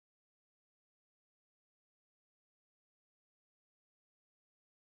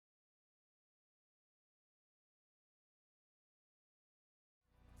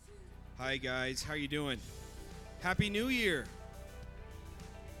Hi guys, how you doing? Happy New Year.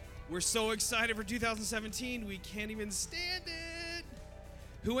 We're so excited for 2017, we can't even stand it.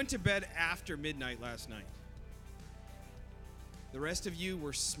 Who went to bed after midnight last night? The rest of you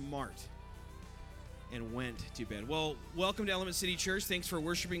were smart and went to bed. Well, welcome to Element City Church. Thanks for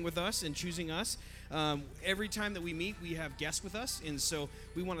worshiping with us and choosing us. Every time that we meet, we have guests with us, and so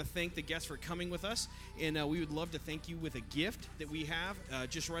we want to thank the guests for coming with us, and we would love to thank you with a gift that we have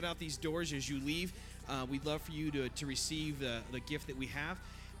just right out these doors as you leave. We'd love for you to receive the gift that we have.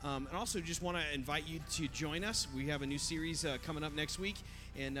 And also just want to invite you to join us. We have a new series coming up next week,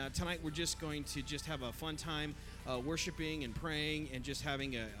 and tonight we're just going to just have a fun time worshiping and praying and just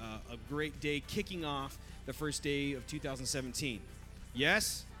having a great day kicking off the first day of 2017.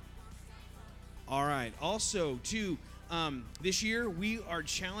 Yes? All right. Also, too, this year we are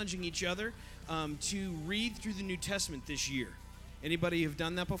challenging each other to read through the New Testament this year. Anybody have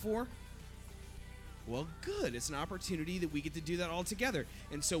done that before? Well, good. It's an opportunity that we get to do that all together.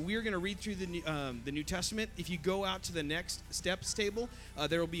 And so we're going to read through the New Testament. If you go out to the next steps table,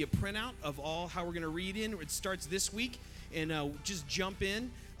 there will be a printout of all how we're going to read in. It starts this week, and just jump in.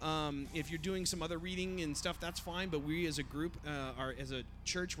 If you're doing some other reading and stuff, that's fine. But we as a group, as a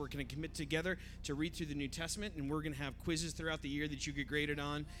church, we're going to commit together to read through the New Testament, and we're going to have quizzes throughout the year that you get graded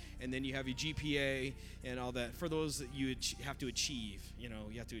on, and then you have your GPA and all that for those that you have to achieve. You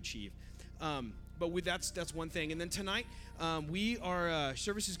have to achieve. But that's one thing. And then tonight,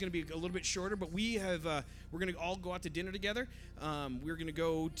 service is going to be a little bit shorter, but we're going to all go out to dinner together. We're going to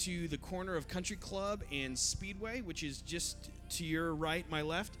go to the corner of Country Club and Speedway, which is just to your right, my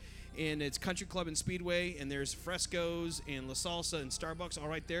left. And it's Country Club and Speedway, and there's Fresco's and La Salsa and Starbucks all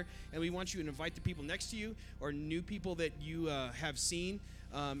right there. And we want you to invite the people next to you or new people that you have seen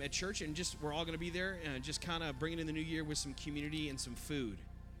at church. And we're all going to be there and just kind of bringing in the new year with some community and some food.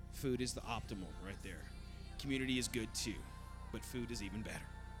 Food is the optimal right there. Community is good too, but food is even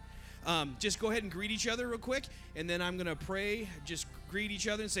better. Just go ahead and greet each other real quick, and then I'm going to pray. Just greet each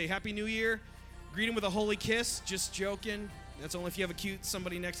other and say Happy New Year. Greet them with a holy kiss. Just joking. That's only if you have a cute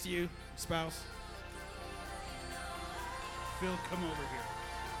somebody next to you, spouse. Phil, come over here.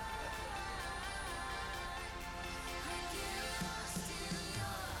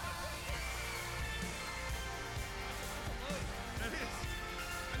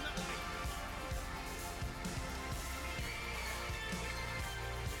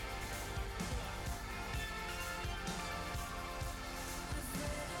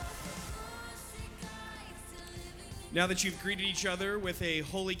 Now that you've greeted each other with a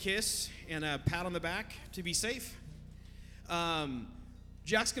holy kiss and a pat on the back to be safe,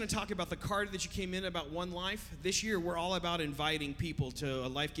 Jack's going to talk about the card that you came in about one life. This year, we're all about inviting people to a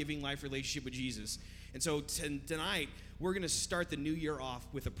life-giving life relationship with Jesus. And so tonight, we're going to start the new year off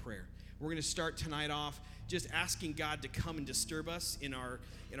with a prayer. We're going to start tonight off just asking God to come and disturb us in our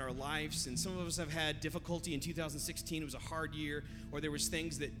lives. And some of us have had difficulty in 2016. It was a hard year, or there was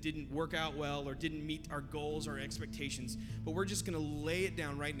things that didn't work out well or didn't meet our goals or expectations. But we're just going to lay it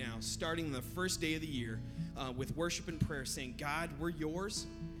down right now, starting the first day of the year with worship and prayer, saying, God, we're yours.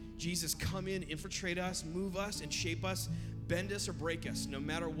 Jesus, come in, infiltrate us, move us, and shape us, bend us or break us, no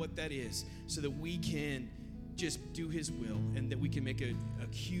matter what that is, so that we can just do his will and that we can make a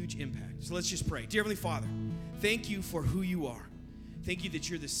huge impact. So let's just pray. Dear Heavenly Father, thank you for who you are. Thank you that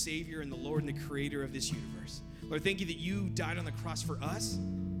you're the Savior and the Lord and the Creator of this universe. Lord, thank you that you died on the cross for us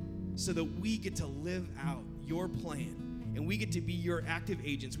so that we get to live out your plan and we get to be your active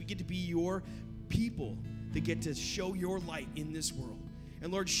agents. We get to be your people that get to show your light in this world.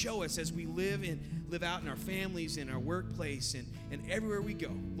 And Lord, show us as we live out in our families, in our workplace, and everywhere we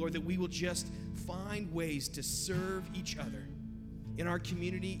go, Lord, that we will just find ways to serve each other in our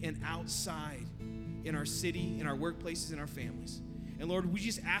community and outside, in our city, in our workplaces, in our families. And Lord, we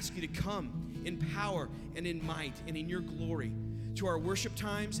just ask you to come in power and in might and in your glory to our worship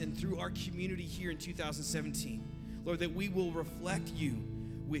times and through our community here in 2017. Lord, that we will reflect you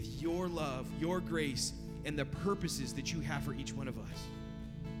with your love, your grace, and the purposes that you have for each one of us.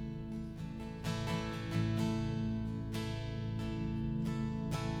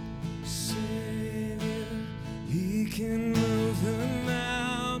 He can move the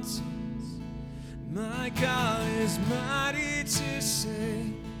mountains. My God is mighty to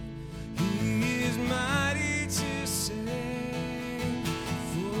save. He is mighty to save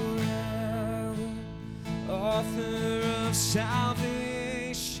forever. Author of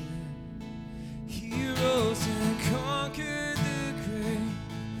salvation. He rose and conquered the grave.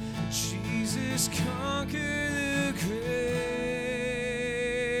 Jesus conquered the grave.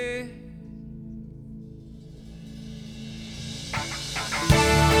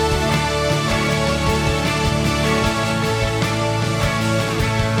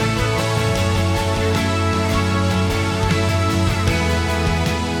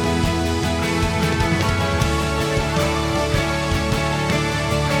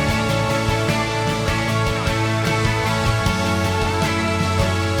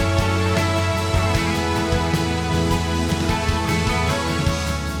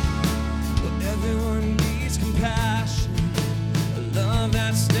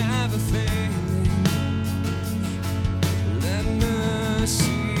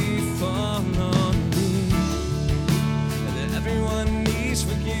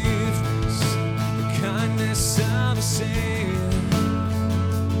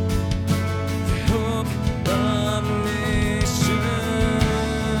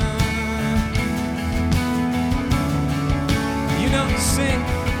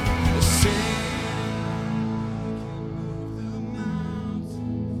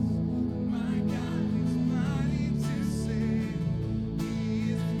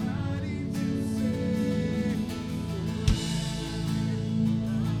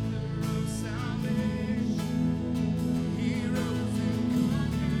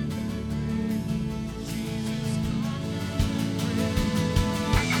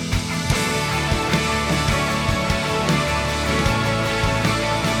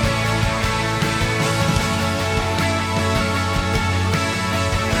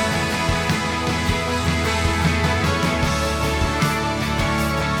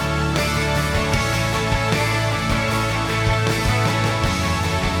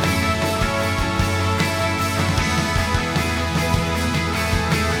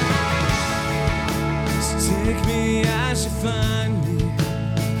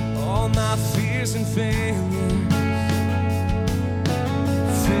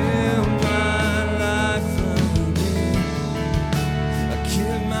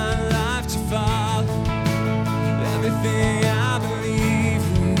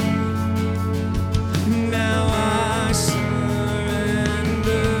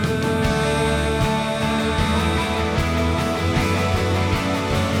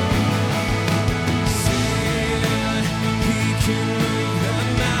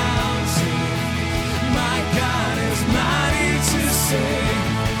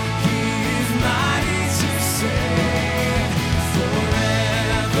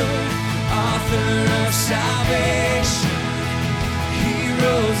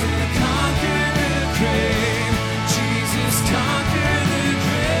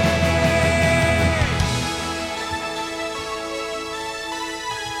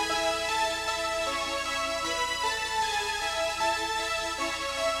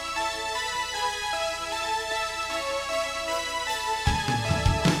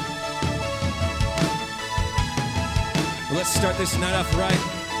 let's start this night off right.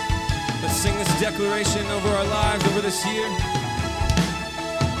 Let's sing this declaration over our lives over this year.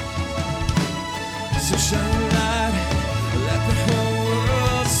 So shine your light, let the whole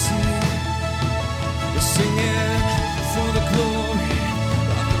world see. We're singing for the glory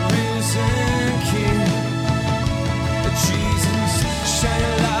of the risen King. Jesus, shine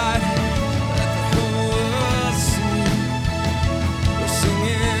your light, let the whole world see. We're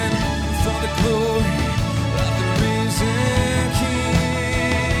singing for the glory of the risen King.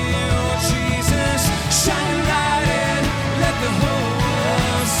 Oh, Jesus, shine your light and let the whole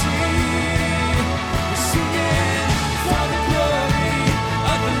world see. We're singing for the glory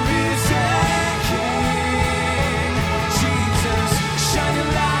of the risen King. Jesus, shine your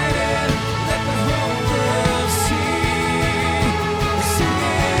light and let the whole world see. We're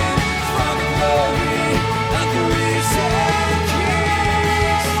singing for the glory of the risen King.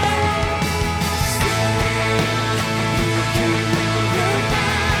 You can move the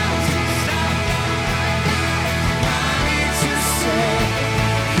mountains, mighty to save.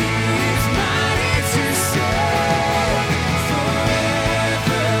 He is mighty to save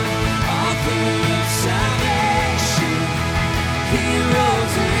forever. Author of salvation, He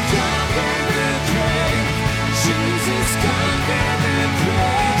rose and conquered the grave. Jesus conquered the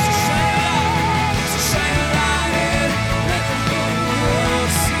grave. So shine your light and let the whole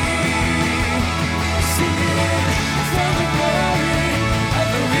world see. Singing for the glory of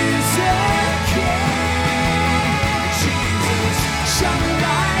the risen King. Jesus, shine your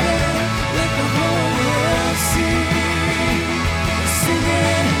light and let the whole world see.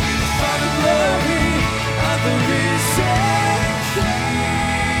 Singing for the glory of the risen King.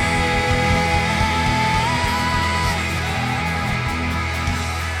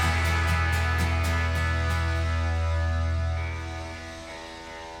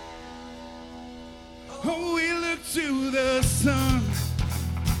 Oh, we look to the sun,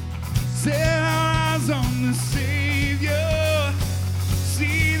 set our eyes on the Savior,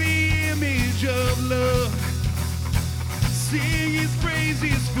 see the image of love, sing His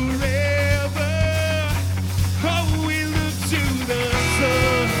praises forever. Oh, we look to the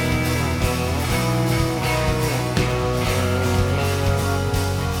sun.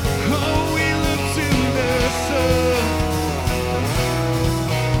 Oh, we look to the sun.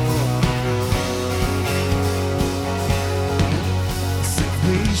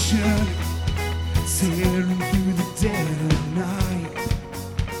 Salvation tearing through the dead of night.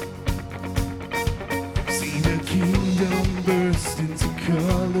 See the kingdom burst into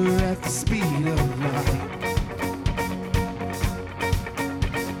color at the speed of light.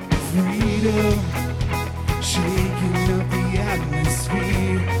 Freedom shaking up the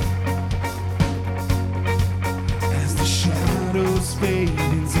atmosphere as the shadows fade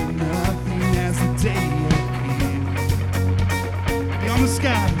into nothing as the day appears. Beyond the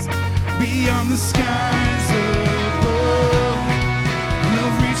skies, beyond the skies above,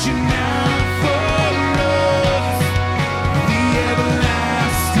 love reaching out for us, the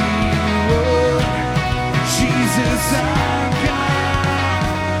everlasting one, Jesus our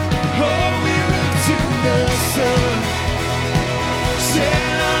God. Oh, we look to the sun, set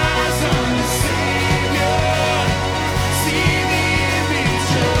our eyes on the Savior, see the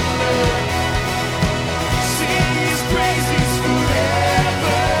image of love, sing His praises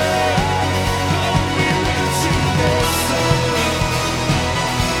forever. Oh, we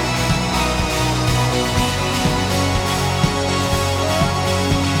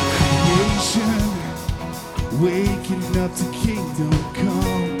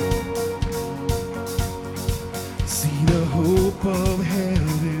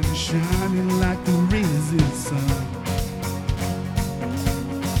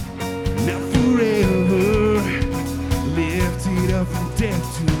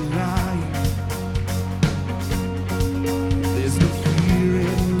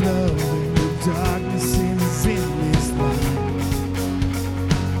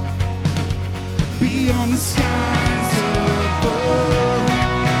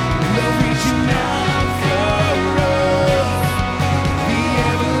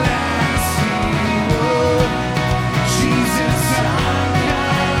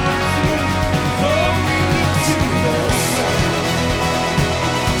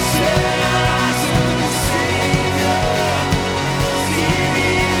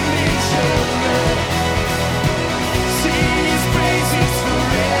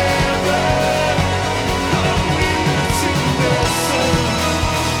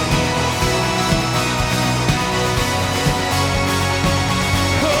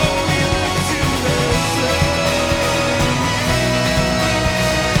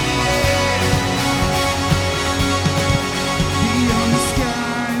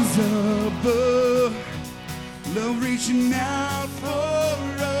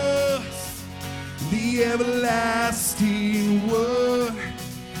the everlasting Word,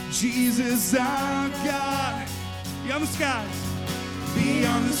 Jesus our God. Beyond the skies,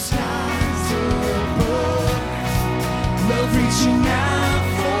 beyond the skies above, love reaching out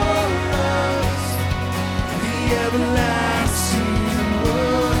for us, the everlasting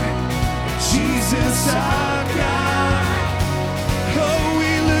Word, Jesus our God. Oh,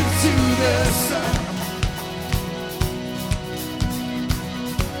 we look to the sun.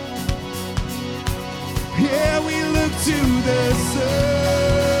 Yeah, we look to the sun.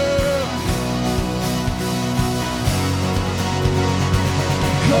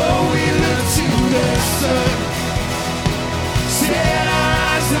 Oh, we look to the sun. Set our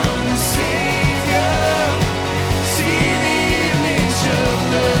eyes on the Savior. See the image of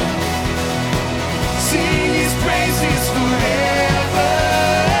love. Sing His praises forever.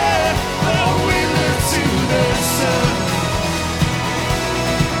 Oh, we look to the sun.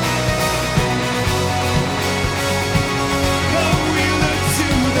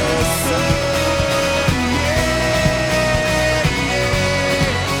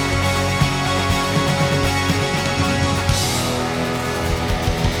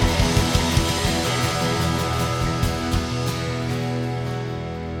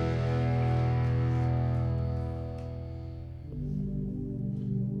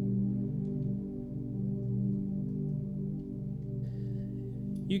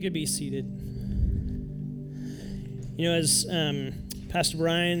 You could be seated. You know, as Pastor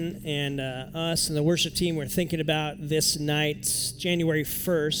Brian and us and the worship team were thinking about this night, January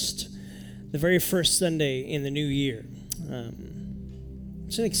 1st, the very first Sunday in the new year.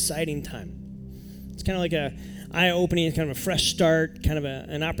 It's an exciting time. It's kind of like a eye-opening, kind of a fresh start, kind of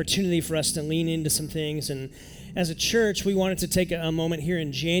an opportunity for us to lean into some things. And as a church, we wanted to take a moment here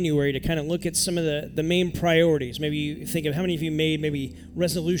in January to kind of look at some of the main priorities. Maybe you think of how many of you made maybe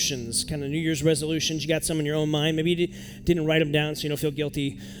resolutions, kind of New Year's resolutions. You got some in your own mind. Maybe you didn't write them down so you don't feel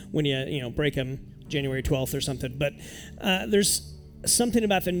guilty when you break them January 12th or something. But there's something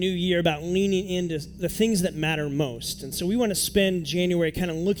about the new year, about leaning into the things that matter most. And so we want to spend January kind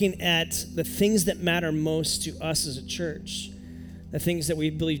of looking at the things that matter most to us as a church, the things that we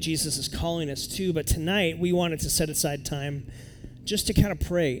believe Jesus is calling us to. But tonight, we wanted to set aside time just to kind of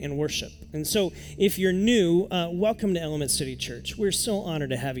pray and worship. And so if you're new, welcome to Element City Church. We're so honored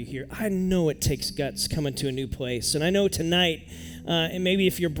to have you here. I know it takes guts coming to a new place. And I know tonight, and maybe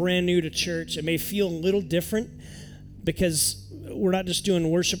if you're brand new to church, it may feel a little different because we're not just doing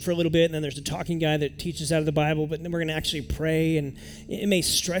worship for a little bit and then there's a talking guy that teaches out of the Bible, but then we're going to actually pray, and it may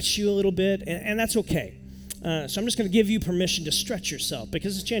stretch you a little bit, and that's okay. So I'm just going to give you permission to stretch yourself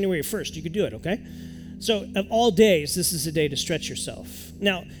because it's January 1st. You could do it, okay? So of all days, this is a day to stretch yourself.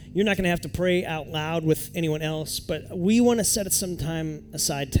 Now, you're not going to have to pray out loud with anyone else, but we want to set some time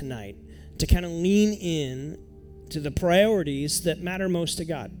aside tonight to kind of lean in to the priorities that matter most to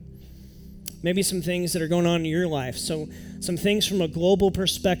God. Maybe some things that are going on in your life. So some things from a global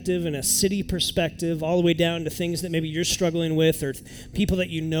perspective and a city perspective, all the way down to things that maybe you're struggling with, or people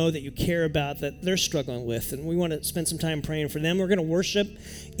that you know that you care about that they're struggling with. And we want to spend some time praying for them. We're going to worship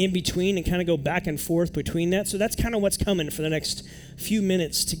in between and kind of go back and forth between that. So that's kind of what's coming for the next few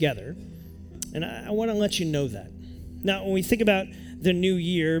minutes together. And I want to let you know that. Now, when we think about the new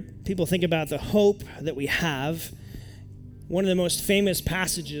year, people think about the hope that we have. One of the most famous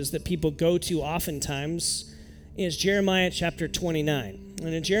passages that people go to oftentimes is Jeremiah chapter 29.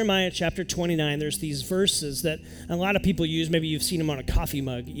 And in Jeremiah chapter 29, there's these verses that a lot of people use. Maybe you've seen them on a coffee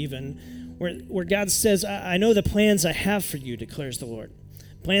mug even, where God says, I know the plans I have for you, declares the Lord.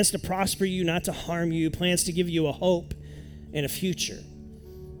 Plans to prosper you, not to harm you. Plans to give you a hope and a future.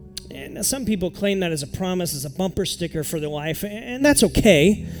 And some people claim that as a promise, as a bumper sticker for their life, and that's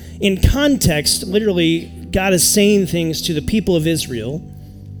okay. In context, literally, God is saying things to the people of Israel.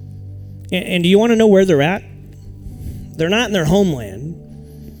 And do you want to know where they're at? They're not in their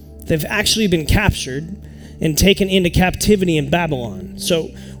homeland. They've actually been captured and taken into captivity in Babylon. So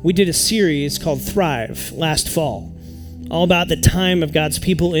we did a series called Thrive last fall, all about the time of God's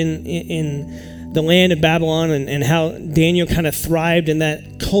people in the land of Babylon and how Daniel kind of thrived in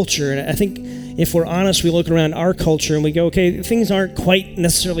that culture. And I think if we're honest, we look around our culture and we go, okay, things aren't quite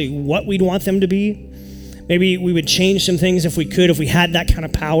necessarily what we'd want them to be. Maybe we would change some things if we could, if we had that kind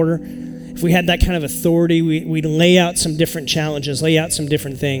of power, if we had that kind of authority, we'd lay out some different challenges, lay out some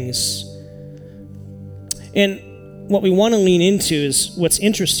different things. And what we want to lean into is what's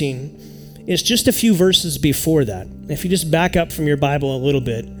interesting is just a few verses before that. If you just back up from your Bible a little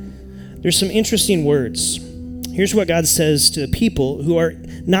bit, there's some interesting words. Here's what God says to the people who are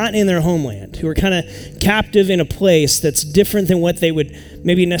not in their homeland, who are kind of captive in a place that's different than what they would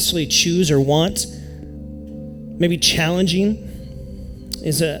maybe necessarily choose or want. maybe challenging,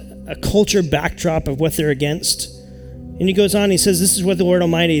 is a culture backdrop of what they're against. And he goes on, he says, this is what the Lord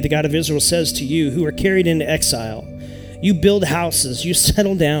Almighty, the God of Israel, says to you who are carried into exile. You build houses, you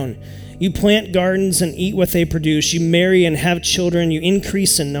settle down, you plant gardens and eat what they produce, you marry and have children, you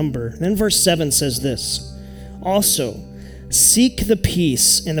increase in number. Then verse 7 says this, also, seek the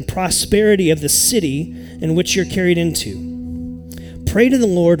peace and the prosperity of the city in which you're carried into. Pray to the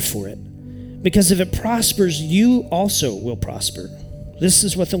Lord for it, because if it prospers, you also will prosper. This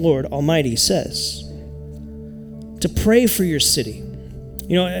is what the Lord Almighty says. To pray for your city.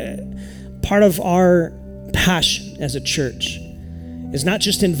 You know, part of our passion as a church is not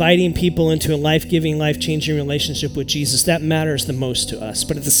just inviting people into a life-giving, life-changing relationship with Jesus. That matters the most to us.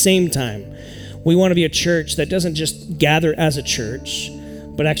 But at the same time, we want to be a church that doesn't just gather as a church,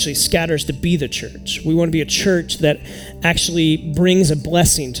 but actually scatters to be the church. We want to be a church that actually brings a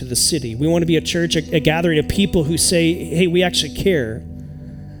blessing to the city. We want to be a church, a gathering of people who say, hey, we actually care.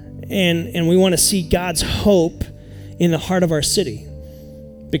 And we want to see God's hope in the heart of our city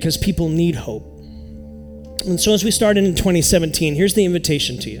because people need hope. And so as we started in 2017, here's the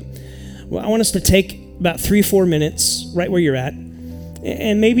invitation to you. Well, I want us to take about 3-4 minutes right where you're at.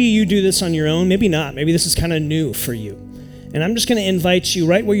 And maybe you do this on your own, maybe not. Maybe this is kind of new for you. And I'm just going to invite you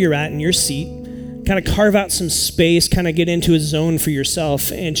right where you're at in your seat, kind of carve out some space, kind of get into a zone for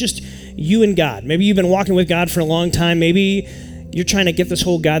yourself, and just you and God. Maybe you've been walking with God for a long time. Maybe you're trying to get this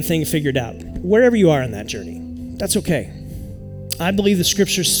whole God thing figured out. Wherever you are in that journey, that's okay. I believe the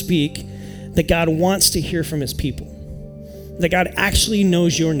scriptures speak that God wants to hear from his people, that God actually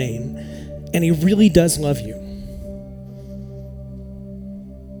knows your name, and he really does love you.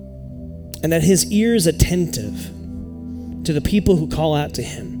 And that his ear is attentive to the people who call out to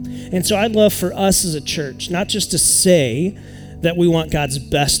him. And so I'd love for us as a church, not just to say that we want God's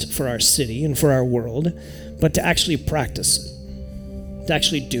best for our city and for our world, but to actually practice it, to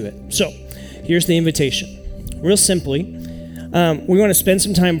actually do it. So here's the invitation. Real simply, we want to spend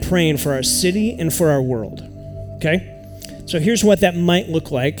some time praying for our city and for our world, okay? So here's what that might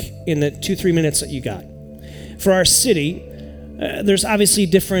look like in the 2-3 minutes that you got. For our city, there's obviously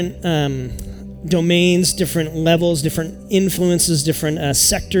different domains, different levels, different influences, different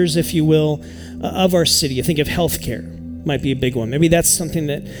sectors, if you will, of our city. I think of healthcare might be a big one. Maybe that's something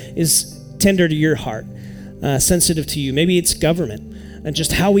that is tender to your heart, sensitive to you. Maybe it's government, and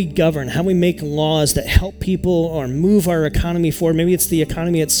just how we govern, how we make laws that help people or move our economy forward. Maybe it's the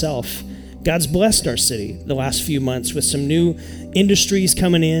economy itself. God's blessed our city the last few months with some new industries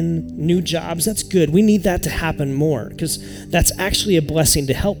coming in, new jobs. That's good. We need that to happen more because that's actually a blessing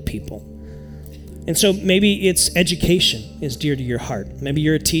to help people. And so maybe it's education is dear to your heart. Maybe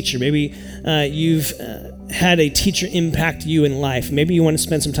you're a teacher. Maybe you've had a teacher impact you in life. Maybe you want to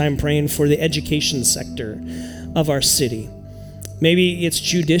spend some time praying for the education sector of our city. Maybe it's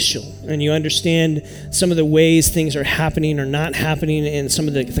judicial, and you understand some of the ways things are happening or not happening, and some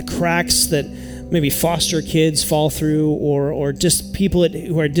of the cracks that maybe foster kids fall through, or just people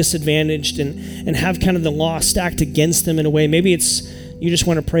who are disadvantaged and have kind of the law stacked against them in a way. Maybe it's you just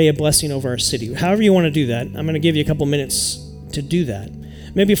want to pray a blessing over our city. However you want to do that, I'm going to give you a couple minutes to do that.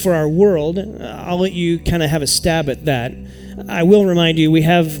 Maybe for our world, I'll let you kind of have a stab at that. I will remind you, we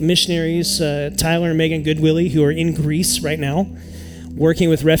have missionaries, Tyler and Megan Goodwillie, who are in Greece right now, working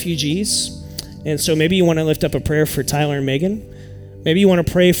with refugees. And so maybe you want to lift up a prayer for Tyler and Megan. Maybe you want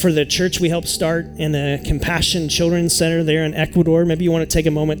to pray for the church we helped start in the Compassion Children's Center there in Ecuador. Maybe you want to take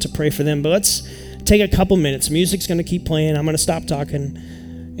a moment to pray for them. But let's take a couple minutes. Music's going to keep playing. I'm going to stop talking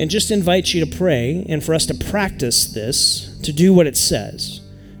and just invite you to pray and for us to practice this, to do what it says,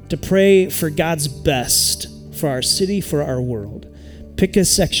 to pray for God's best for our city, for our world. Pick a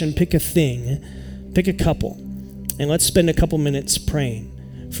section, pick a thing, pick a couple. And let's spend a couple minutes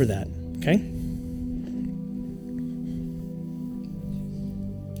praying for that, okay?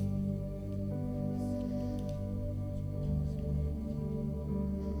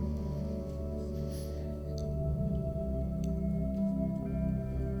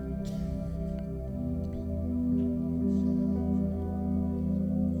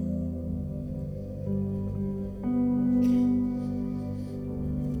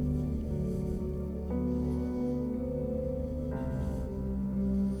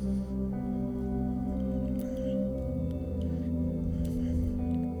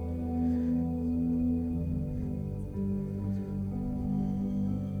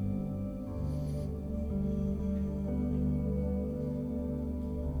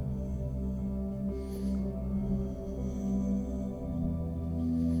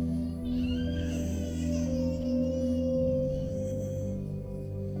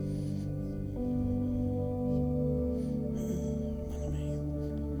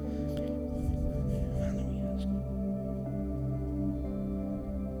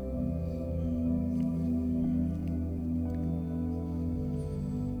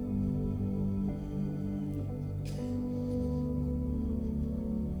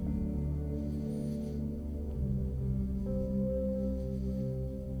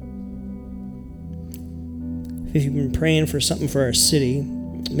 If you've been praying for something for our city,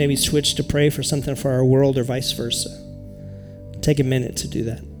 maybe switch to pray for something for our world or vice versa. Take a minute to do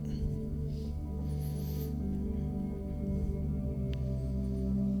that.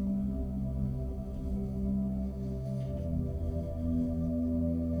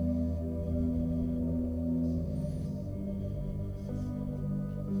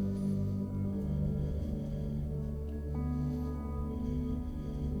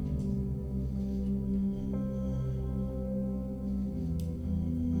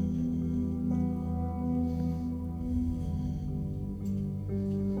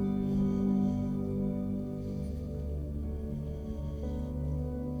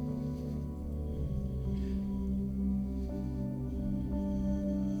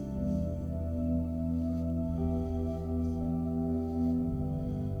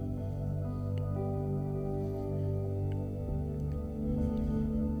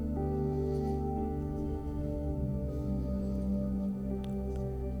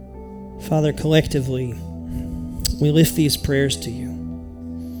 Father, collectively, we lift these prayers to you.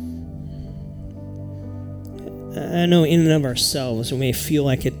 I know in and of ourselves, we may feel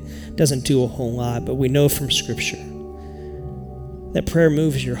like it doesn't do a whole lot, but we know from Scripture that prayer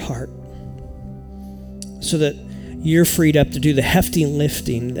moves your heart so that you're freed up to do the hefty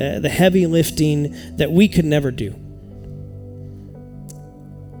lifting, the heavy lifting that we could never do.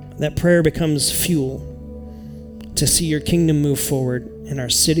 That prayer becomes fuel to see your kingdom move forward in our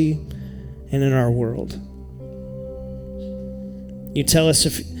city and in our world. You tell us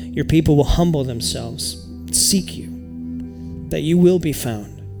if your people will humble themselves, seek you, that you will be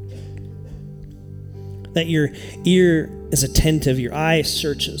found, that your ear is attentive, your eye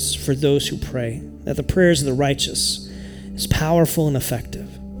searches for those who pray, that the prayers of the righteous is powerful and effective.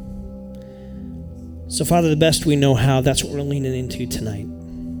 So, Father, the best we know how, that's what we're leaning into tonight.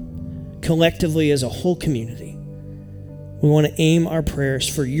 Collectively, as a whole community, we want to aim our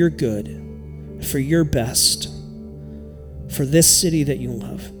prayers for your good, for your best, for this city that you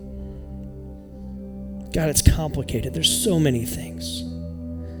love. God, it's complicated. There's so many things.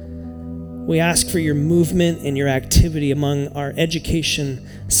 We ask for your movement and your activity among our education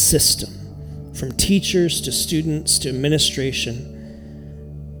system, from teachers to students to administration.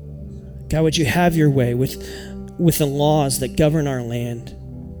 God, would you have your way with the laws that govern our land?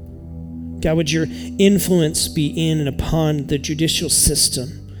 God, would your influence be in and upon the judicial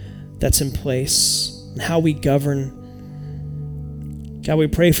system that's in place and how we govern? God, we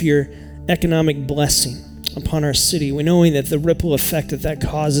pray for your economic blessing upon our city. We knowing that the ripple effect that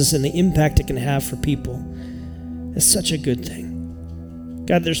causes and the impact it can have for people is such a good thing.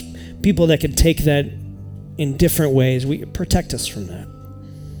 God, there's people that can take that in different ways. Protect us from that.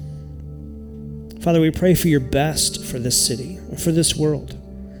 Father, we pray for your best for this city, for this world,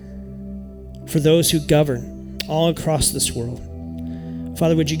 for those who govern all across this world.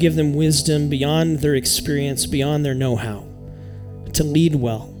 Father, would you give them wisdom beyond their experience, beyond their know-how, to lead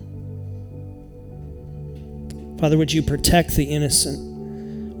well. Father, would you protect the innocent?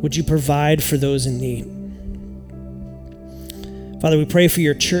 Would you provide for those in need? Father, we pray for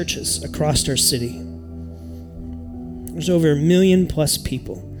your churches across our city. There's over 1 million+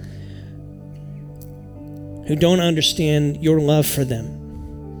 people who don't understand your love for them,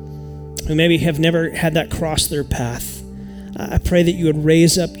 who maybe have never had that cross their path. I pray that you would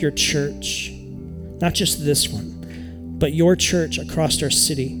raise up your church, not just this one, but your church across our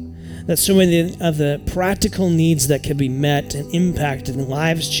city, that so many of the practical needs that could be met and impacted and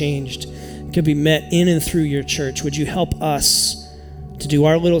lives changed could be met in and through your church. Would you help us to do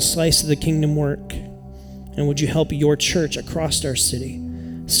our little slice of the kingdom work? And would you help your church across our city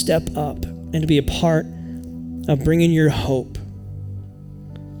step up and to be a part of bringing your hope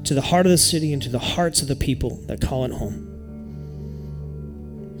to the heart of the city and to the hearts of the people that call it home?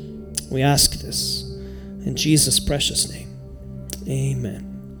 We ask this in Jesus' precious name. Amen.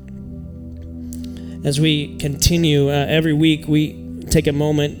 As we continue, every week we take a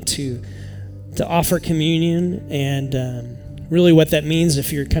moment to offer communion, and really what that means,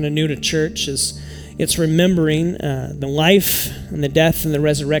 if you're kind of new to church, is it's remembering the life and the death and the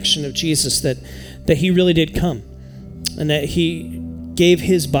resurrection of Jesus, that he really did come, and that he gave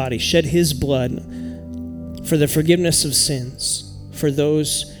his body, shed his blood for the forgiveness of sins for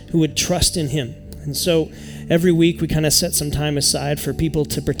those who would trust in him. And so every week we kind of set some time aside for people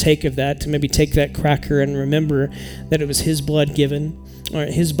to partake of that, to maybe take that cracker and remember that it was his blood given, or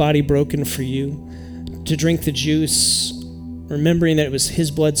his body broken for you, to drink the juice, remembering that it was his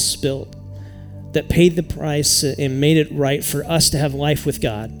blood spilt that paid the price and made it right for us to have life with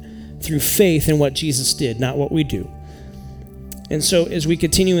God through faith in what Jesus did, not what we do. And so as we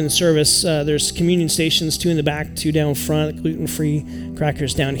continue in the service, there's communion stations, 2 in the back, 2 down front, gluten-free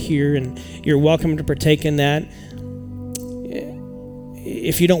crackers down here, and you're welcome to partake in that.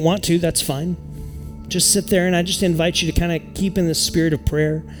 If you don't want to, that's fine. Just sit there, and I just invite you to kind of keep in the spirit of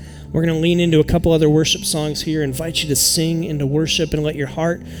prayer. We're going to lean into a couple other worship songs here, invite you to sing into worship and let your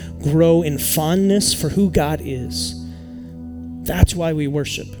heart grow in fondness for who God is. That's why we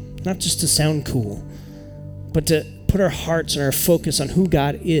worship, not just to sound cool, but to put our hearts and our focus on who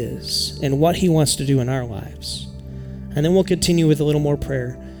God is and what he wants to do in our lives. And then we'll continue with a little more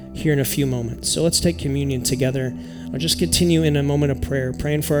prayer here in a few moments. So let's take communion together. I'll just continue in a moment of prayer,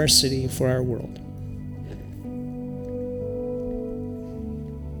 praying for our city, for our world.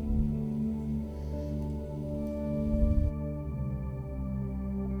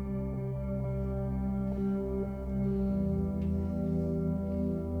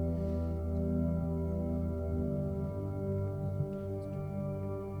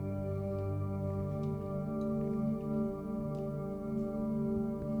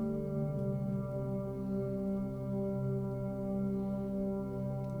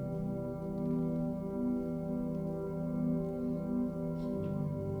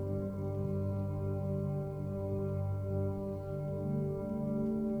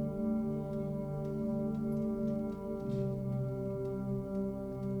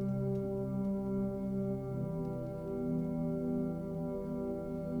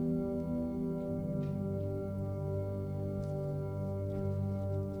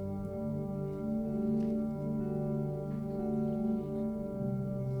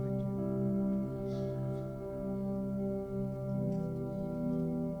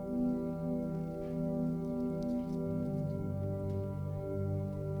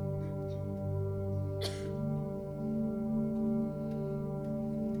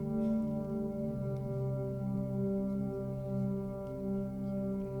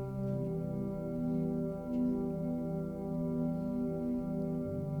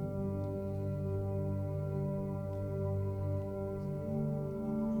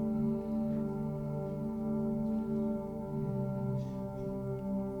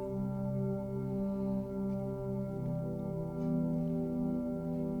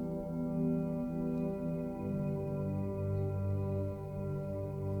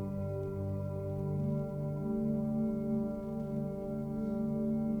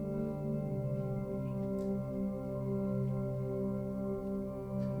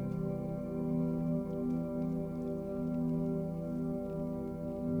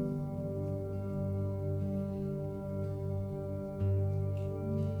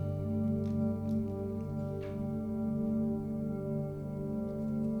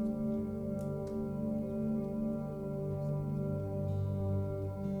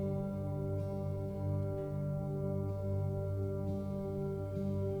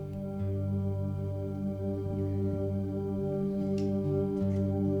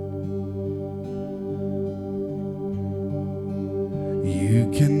 You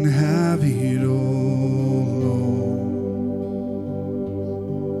can have it all, Lord.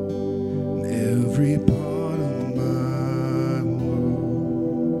 Every part of my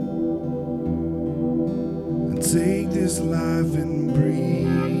world. And take this life and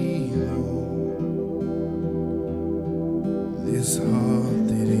breathe on this heart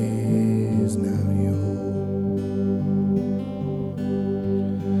that is now yours.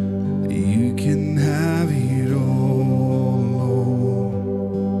 You can have it all.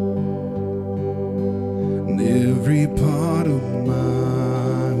 Every part of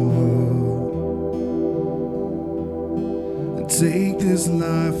my world, and take this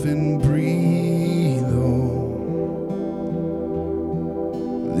life and breathe on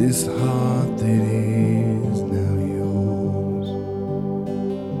this heart that is now yours.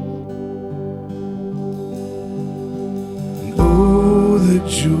 And oh, the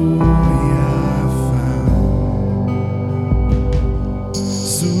joy I found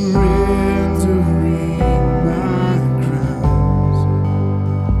surrendering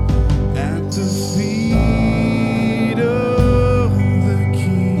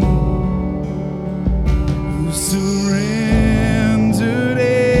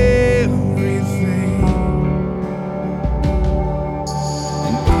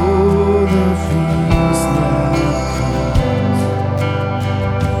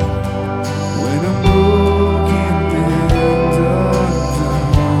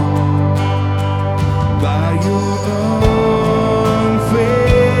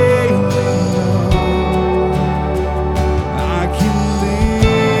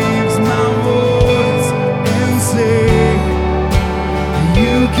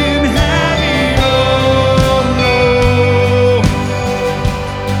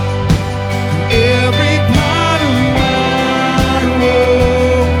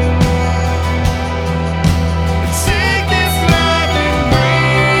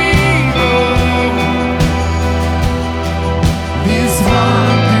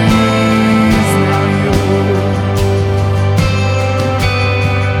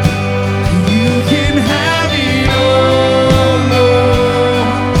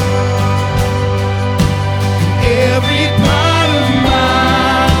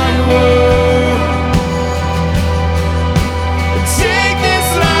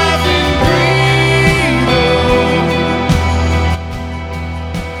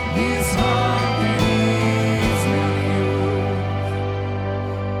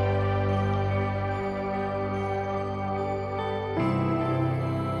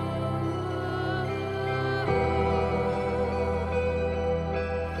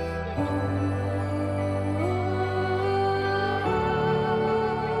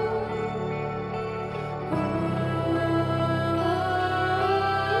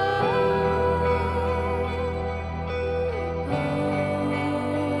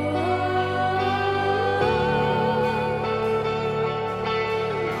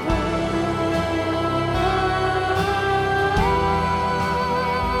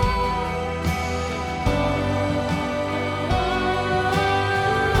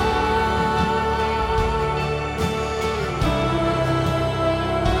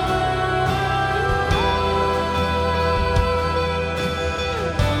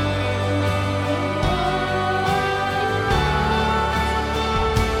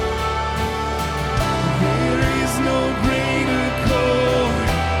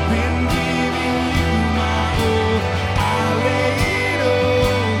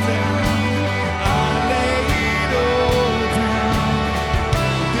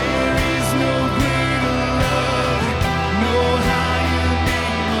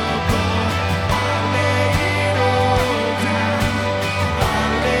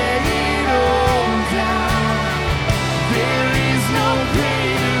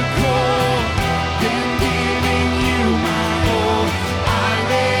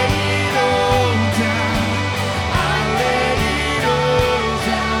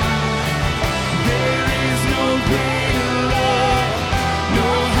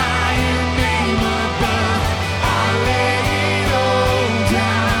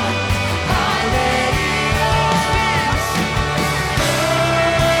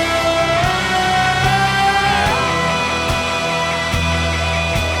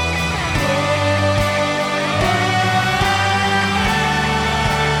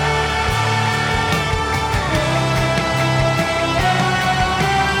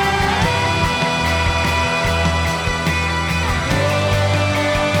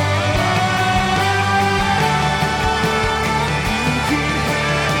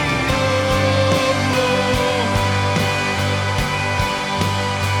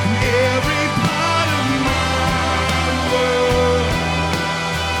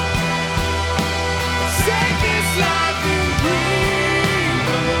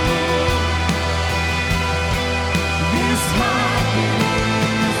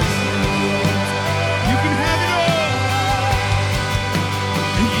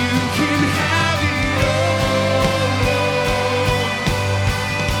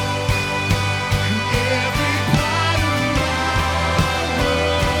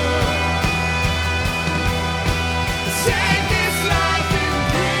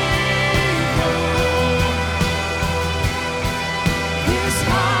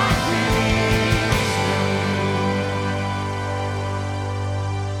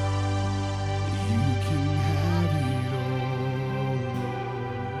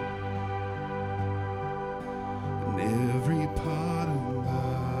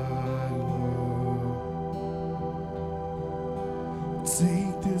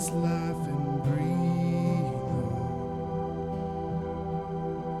this life and breathe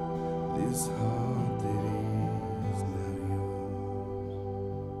on this heart that is now yours.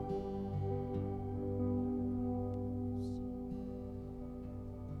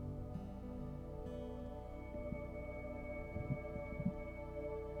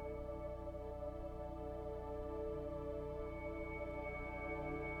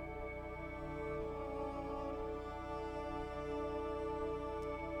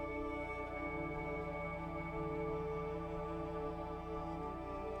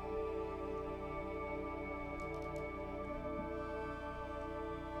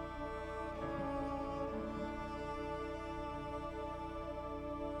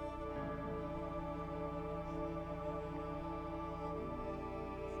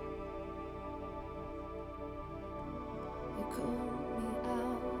 You called me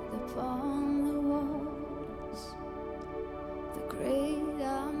out upon the waters, the great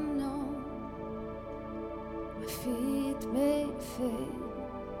unknown. My feet may fail,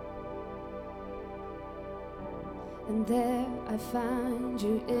 and there I find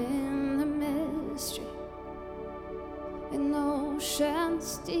you in the mystery, in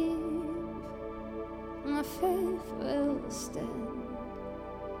oceans deep. My faith will stand.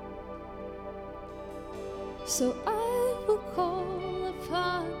 So I will call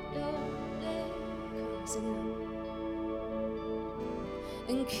upon your name, sing it out,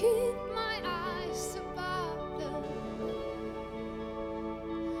 and keep my eyes above the waves.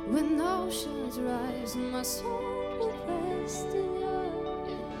 When oceans rise, my soul will rest in your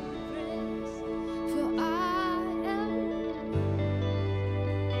embrace. For I am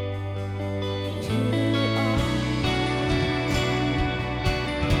you are.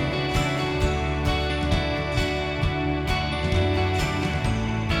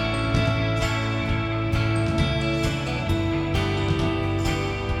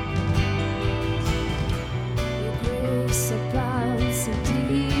 Your grace abounds in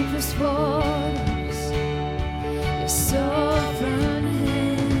deepest waters. Your sovereign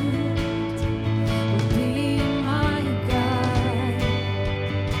hand will be my guide.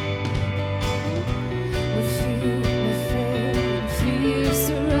 When feet may fail and fear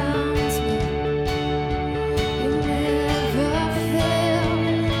surrounds me, you never fail,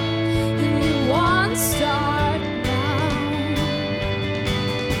 and you won't start now.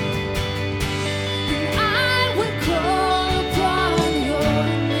 And I will call upon your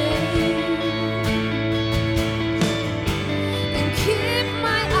name and keep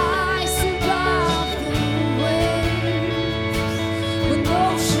my eyes above the waves. When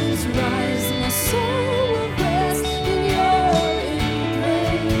oceans rise, my soul will rest in your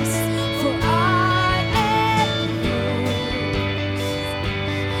embrace. For I am yours,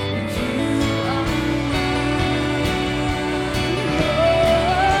 and you are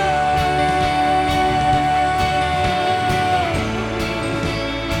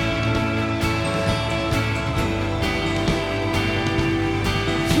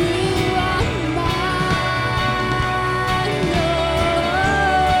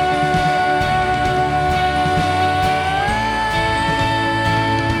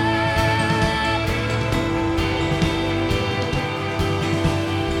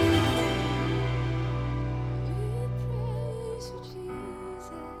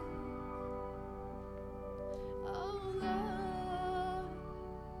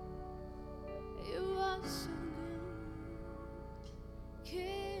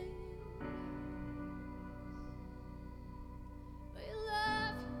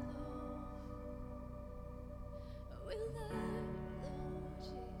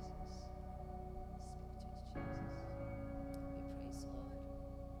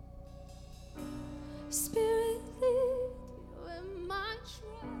Spirit, lead me where my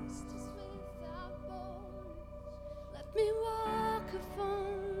trust is without borders. Let me walk upon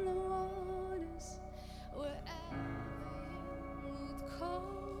the waters wherever you would call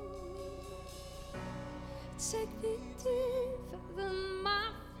me. Take me deeper than my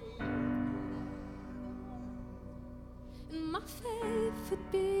feet, and my faith would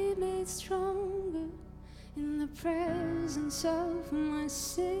be made stronger in the presence of my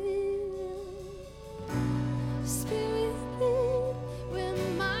Savior. Spirit, lead where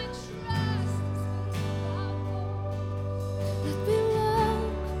my trust is without borders. Let me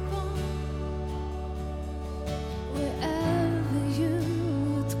walk upon wherever you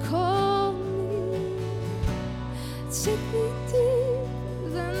would call me. Take me deeper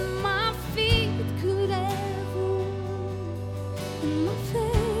than my feet could ever run, and my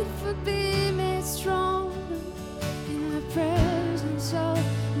faith would be made stronger in the presence of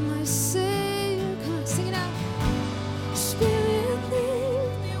my Savior. Come on, sing it out. Spirit,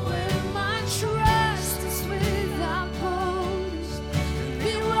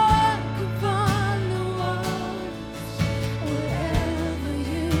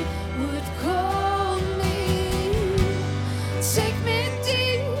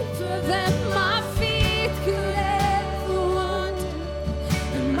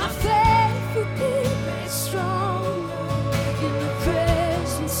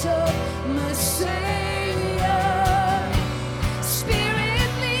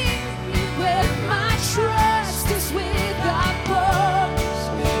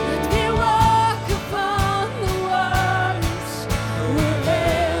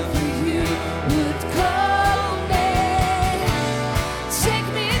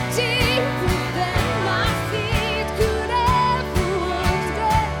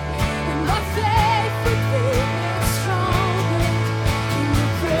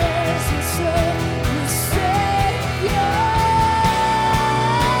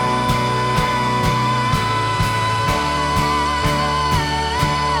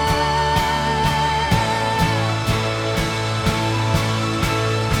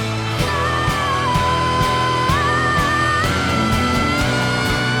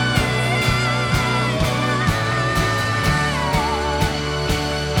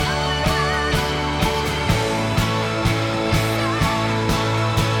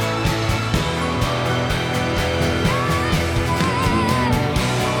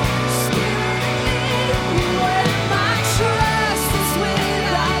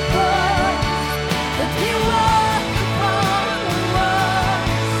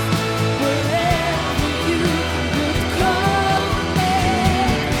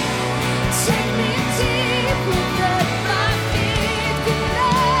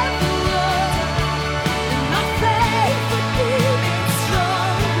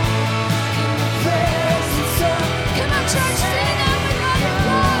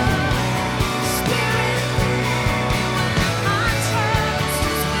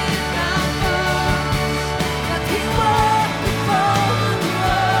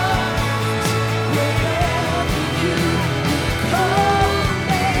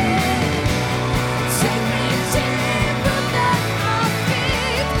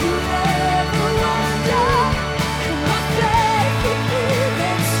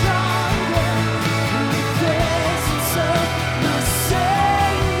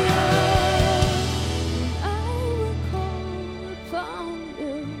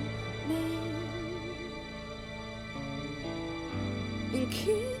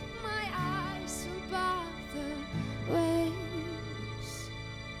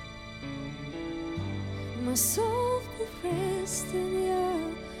 my soul will rest in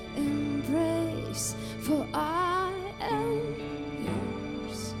your embrace, for I am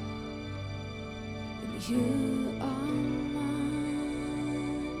yours, and you are mine.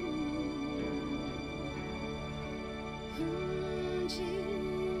 Jesus,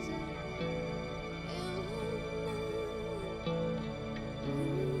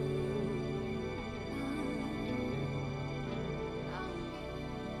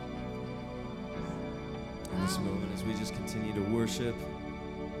 In this moment, as we just continue to worship,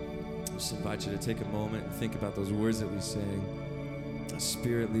 I just invite you to take a moment and think about those words that we sang.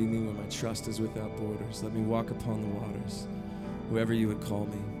 Spirit, lead me where my trust is without borders. Let me walk upon the waters, whoever you would call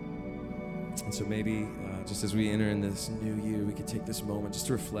me. And so maybe just as we enter in this new year, we could take this moment just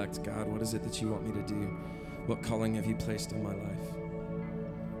to reflect, God, what is it that you want me to do? What calling have you placed on my life?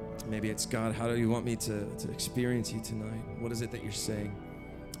 Maybe it's, God, how do you want me to experience you tonight? What is it that you're saying?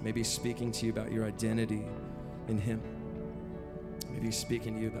 Maybe he's speaking to you about your identity in him. Maybe he's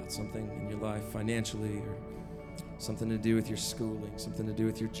speaking to you about something in your life financially, or something to do with your schooling, something to do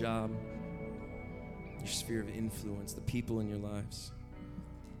with your job, your sphere of influence, the people in your lives.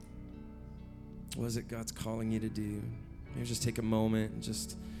 What is it God's calling you to do? Maybe just take a moment and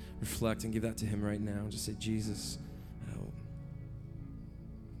just reflect and give that to him right now. Just say, Jesus,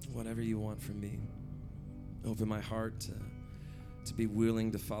 whatever you want from me, open my heart to be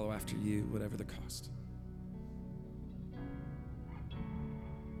willing to follow after you, whatever the cost.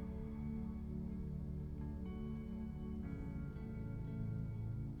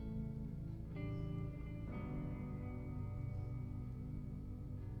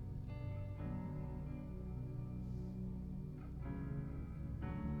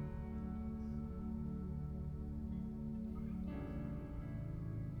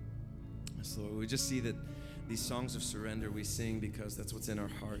 Yes, Lord, we just see that these songs of surrender we sing because that's what's in our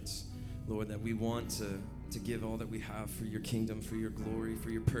hearts, Lord, that we want to give all that we have for your kingdom, for your glory, for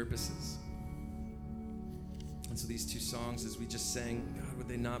your purposes. And so these two songs, as we just sang, God, would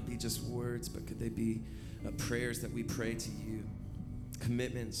they not be just words, but could they be prayers that we pray to you,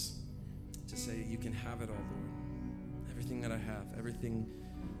 commitments to say, you can have it all, Lord. Everything that I have, everything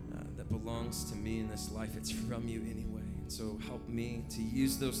that belongs to me in this life, it's from you anyway. And so help me to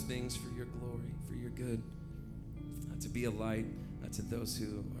use those things for your glory, for your good, to be a light to those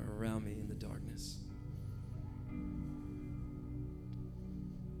who are around me in the darkness.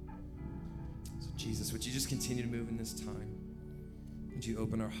 So Jesus, would you just continue to move in this time? Would you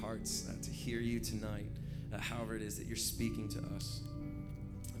open our hearts to hear you tonight, however it is that you're speaking to us?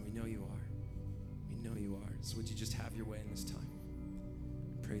 And we know you are. We know you are. So would you just have your way in this time?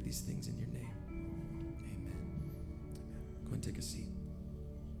 Pray these things in your name. Amen. Go and take a seat.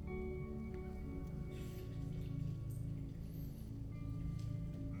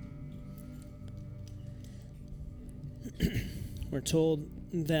 We're told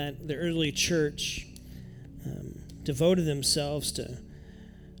that the early church devoted themselves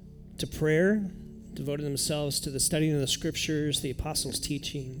to prayer, devoted themselves to the studying of the scriptures, the apostles'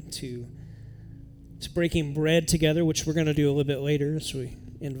 teaching, to breaking bread together, which we're going to do a little bit later. So we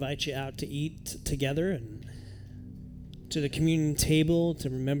invite you out to eat together, and to the communion table to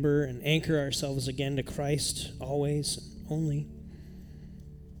remember and anchor ourselves again to Christ always and only.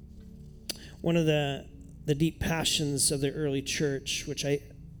 One of the deep passions of the early church, which I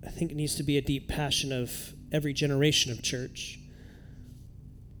think needs to be a deep passion of every generation of church,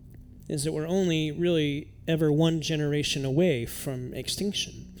 is that we're only really ever one generation away from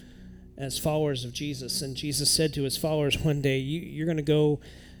extinction as followers of Jesus. And Jesus said to his followers one day, you're going to go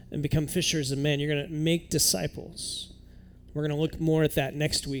and become fishers of men. You're going to make disciples. We're going to look more at that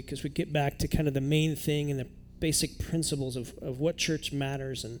next week as we get back to kind of the main thing and the basic principles of what church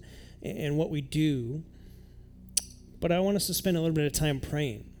matters and what we do. But I want us to spend a little bit of time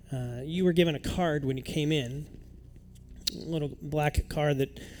praying. You were given a card when you came in, a little black card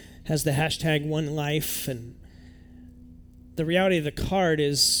that has the hashtag #OneLife, and the reality of the card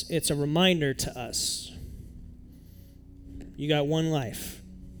is it's a reminder to us. You got one life.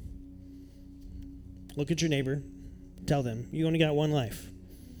 Look at your neighbor. Tell them, you only got one life.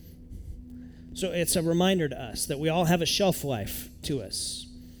 So it's a reminder to us that we all have a shelf life to us.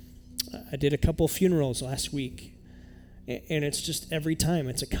 I did a couple funerals last week. And it's just every time,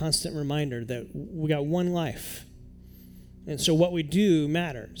 it's a constant reminder that we got one life. And so what we do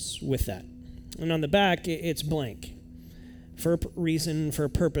matters with that. And on the back, it's blank. For a reason, for a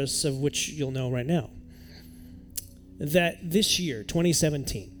purpose of which you'll know right now. That this year,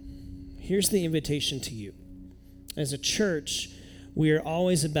 2017, here's the invitation to you. As a church, we are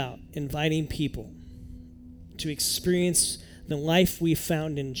always about inviting people to experience the life we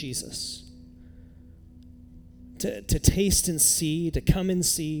found in Jesus. to taste and see, to come and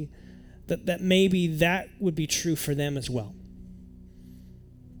see, that maybe that would be true for them as well.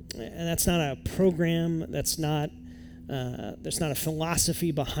 And that's not a program, there's not a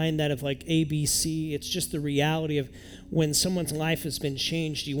philosophy behind that of like ABC. It's just the reality of when someone's life has been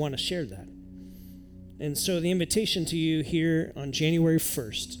changed, you want to share that. And so the invitation to you here on January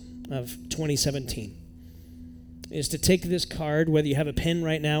 1st of 2017 is to take this card, whether you have a pen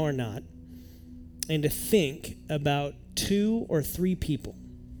right now or not, and to think about 2 or 3 people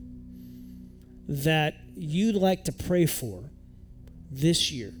that you'd like to pray for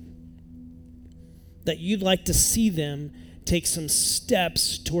this year, that you'd like to see them take some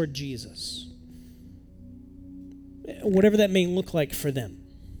steps toward Jesus, whatever that may look like for them.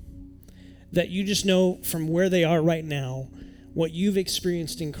 That you just know from where they are right now, what you've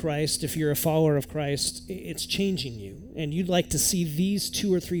experienced in Christ, if you're a follower of Christ, it's changing you. And you'd like to see these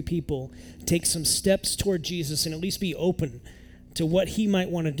 2 or 3 people take some steps toward Jesus and at least be open to what he might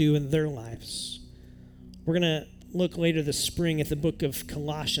want to do in their lives. We're going to look later this spring at the book of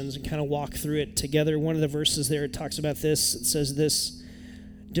Colossians and kind of walk through it together. One of the verses there talks about this. It says this: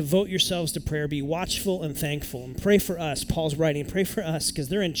 devote yourselves to prayer, be watchful and thankful, and pray for us. Paul's writing, pray for us, because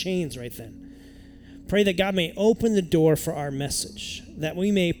they're in chains right then. Pray that God may open the door for our message, that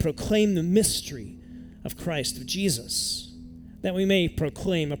we may proclaim the mystery of Christ, of Jesus, that we may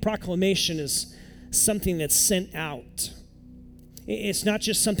proclaim. A proclamation is something that's sent out. It's not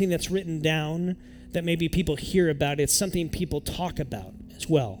just something that's written down that maybe people hear about. It's something people talk about as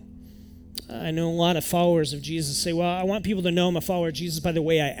well. I know a lot of followers of Jesus say, well, I want people to know I'm a follower of Jesus by the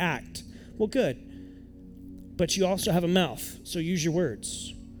way I act. Well, good. But you also have a mouth, so use your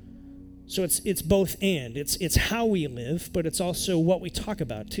words. So it's both and. It's how we live, but it's also what we talk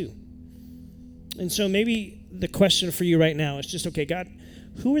about too. And so maybe the question for you right now is just, okay, God,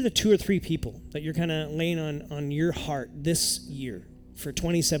 who are the 2 or 3 people that you're kind of laying on your heart this year for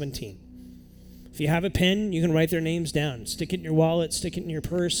 2017? If you have a pen, you can write their names down. Stick it in your wallet, stick it in your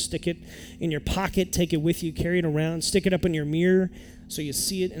purse, stick it in your pocket, take it with you, carry it around, stick it up in your mirror so you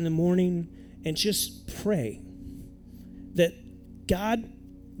see it in the morning, and just pray that God,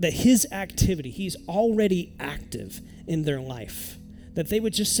 that his activity, he's already active in their life, that they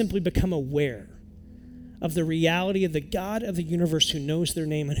would just simply become aware of the reality of the God of the universe who knows their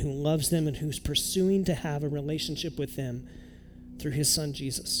name and who loves them and who's pursuing to have a relationship with them through his son,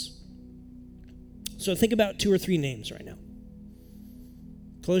 Jesus. So think about 2 or 3 names right now.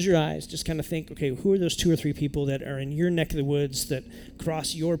 Close your eyes. Just kind of think, okay, who are those 2 or 3 people that are in your neck of the woods that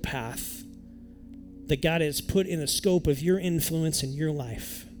cross your path, that God has put in the scope of your influence in your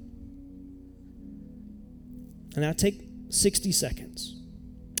life? And now take 60 seconds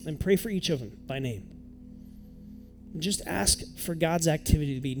and pray for each of them by name. Just ask for God's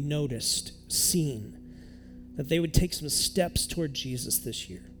activity to be noticed, seen, that they would take some steps toward Jesus this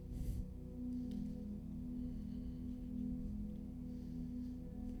year.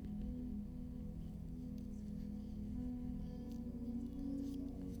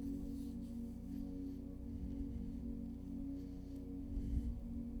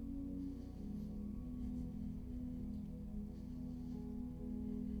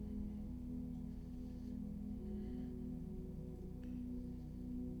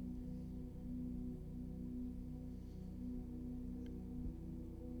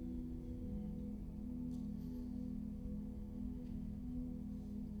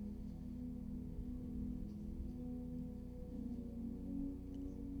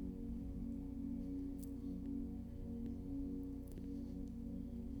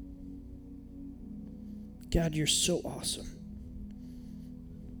 God, you're so awesome.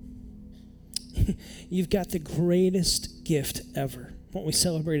 You've got the greatest gift ever, what we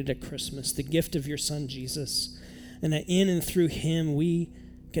celebrated at Christmas, the gift of your son, Jesus, and that in and through him we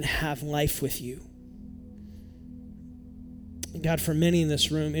can have life with you. And God, for many in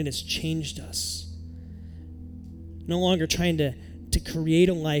this room, it has changed us. No longer trying to create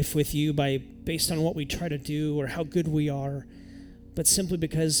a life with you based on what we try to do or how good we are, but simply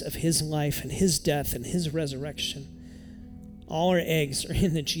because of his life and his death and his resurrection. All our eggs are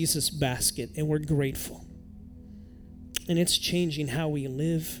in the Jesus basket, and we're grateful. And it's changing how we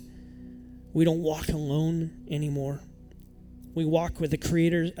live. We don't walk alone anymore. We walk with the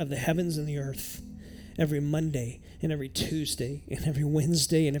creator of the heavens and the earth every Monday and every Tuesday and every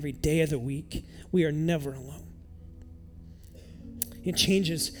Wednesday and every day of the week. We are never alone. It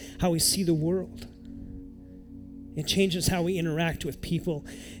changes how we see the world. It changes how we interact with people.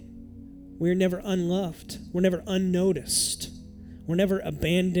 We're never unloved. We're never unnoticed. We're never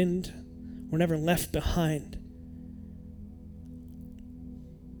abandoned. We're never left behind.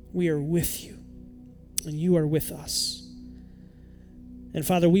 We are with you. and you are with us. And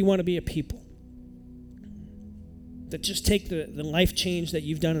Father, we want to be a people that just take the life change that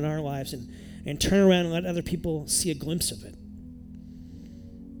you've done in our lives and turn around and let other people see a glimpse of it.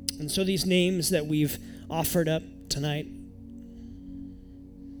 And so these names that we've offered up tonight,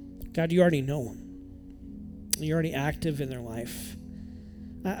 God, you already know them. You're already active in their life.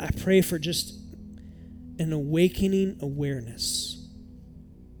 I pray for just an awakening awareness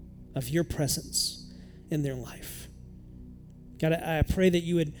of your presence in their life. God, I pray that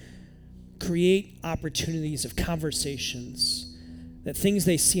you would create opportunities of conversations, that things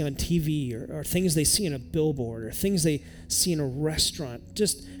they see on TV or things they see in a billboard or things they see in a restaurant,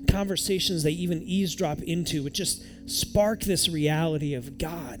 just conversations they even eavesdrop into, would just spark this reality of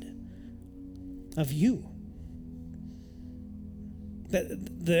God, of you.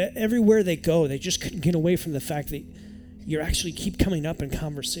 That everywhere they go, they just couldn't get away from the fact that you actually keep coming up in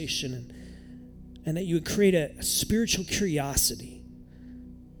conversation, and that you would create a spiritual curiosity,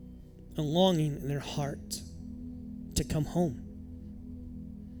 a longing in their heart to come home,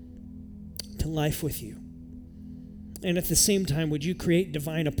 to life with you. And at the same time, would you create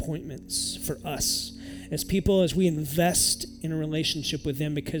divine appointments for us as people, as we invest in a relationship with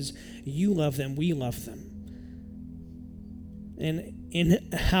them because you love them, we love them. And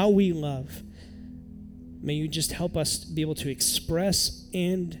in how we love, may you just help us be able to express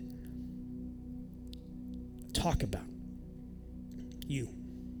and talk about you.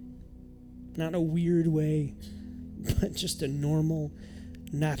 Not in a weird way, but just a normal,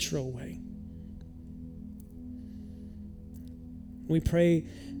 natural way. We pray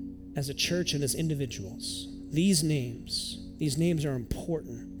as a church and as individuals, these names are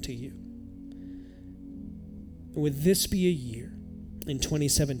important to you. Would this be a year in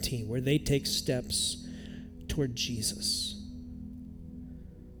 2017 where they take steps toward Jesus?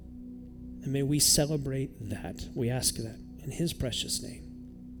 And may we celebrate that. We ask that in his precious name.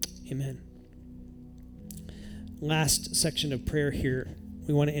 Amen. Last section of prayer here,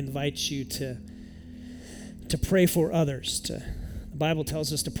 we want to invite you to pray for others. The Bible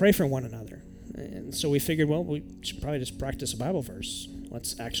tells us to pray for one another. And so we figured, well, we should probably just practice a Bible verse.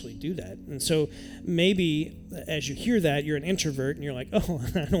 Let's actually do that. And so maybe as you hear that, you're an introvert and you're like, oh,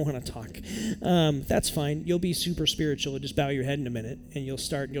 I don't want to talk. That's fine. You'll be super spiritual and just bow your head in a minute and you'll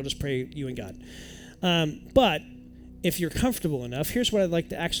just pray you and God. But if you're comfortable enough, here's what I'd like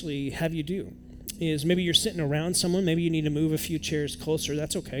to actually have you do. Is maybe you're sitting around someone. Maybe you need to move a few chairs closer.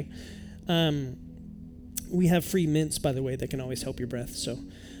 That's okay. We have free mints, by the way, that can always help your breath. So,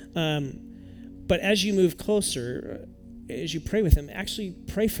 but as you move closer, as you pray with them, actually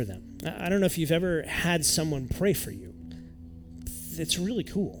pray for them. I don't know if you've ever had someone pray for you. It's really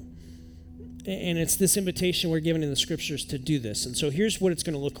cool. And it's this invitation we're given in the scriptures to do this. And so here's what it's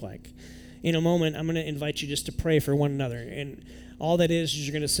going to look like. In a moment, I'm going to invite you just to pray for one another. And all that is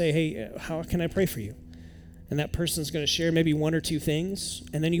you're going to say, hey, how can I pray for you? And that person's going to share maybe one or two things,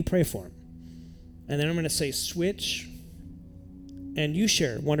 and then you pray for them. And then I'm going to say switch, and you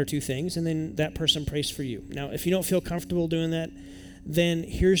share one or two things, and then that person prays for you. Now, if you don't feel comfortable doing that, then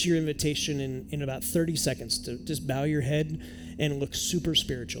here's your invitation in about 30 seconds to just bow your head and look super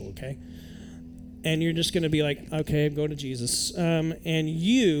spiritual, okay? And you're just going to be like, okay, I'm going to Jesus. And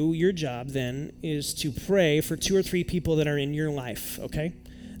your job then is to pray for 2 or 3 people that are in your life, okay,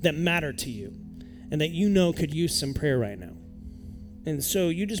 that matter to you and that you know could use some prayer right now. And so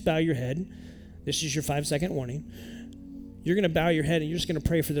you just bow your head. This is your 5-second warning. You're going to bow your head and you're just going to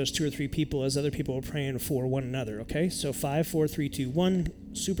pray for those 2 or 3 people as other people are praying for one another, okay? So 5, 4, 3, 2, 1,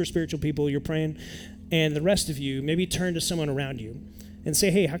 super spiritual people, you're praying. And the rest of you, maybe turn to someone around you and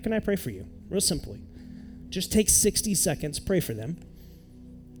say, hey, how can I pray for you? Real simply. Just take 60 seconds, pray for them.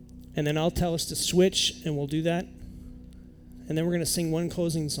 And then I'll tell us to switch, and we'll do that. And then we're going to sing one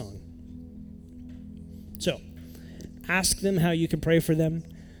closing song. So, ask them how you can pray for them.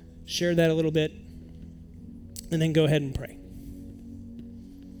 Share that a little bit. And then go ahead and pray.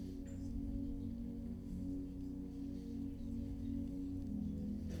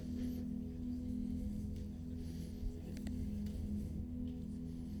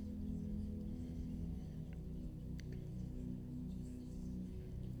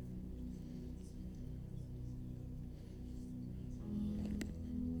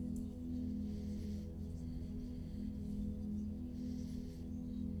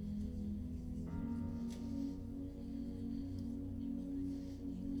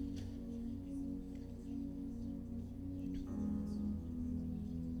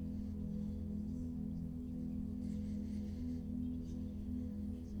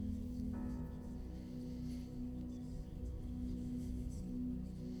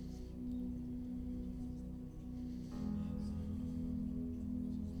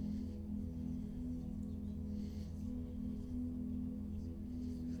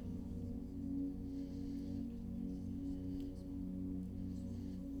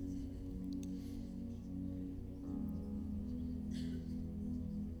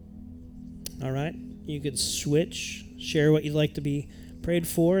 All right? You could switch, share what you'd like to be prayed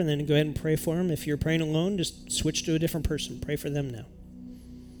for, and then go ahead and pray for them. If you're praying alone, just switch to a different person. Pray for them now.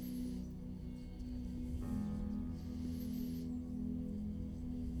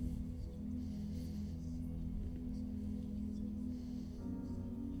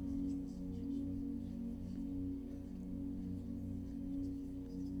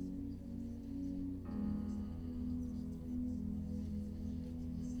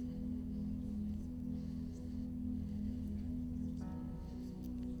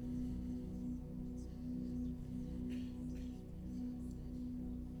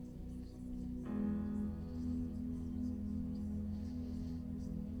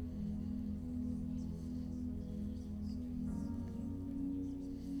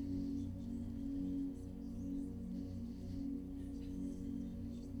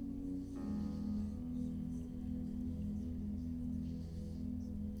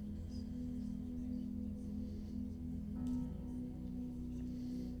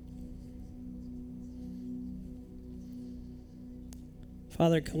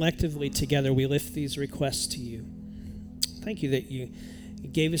 Father, collectively together we lift these requests to you. Thank you that you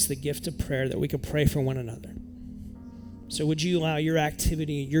gave us the gift of prayer that we could pray for one another. So would you allow your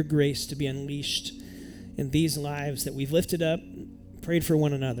activity, your grace to be unleashed in these lives that we've lifted up, prayed for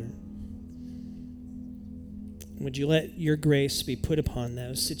one another. Would you let your grace be put upon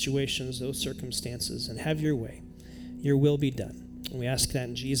those situations, those circumstances, and have your way. Your will be done. And we ask that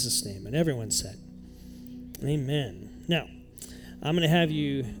in Jesus' name. And everyone said, amen. Now, I'm going to have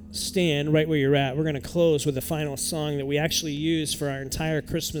you stand right where you're at. We're going to close with the final song that we actually use for our entire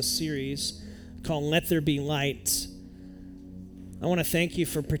Christmas series called Let There Be Light. I want to thank you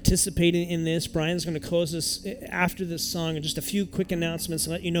for participating in this. Brian's going to close this after this song, and just a few quick announcements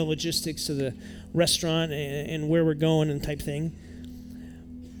and let you know logistics of the restaurant and where we're going and type thing.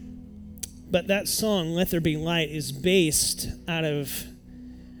 But that song, Let There Be Light, is based out of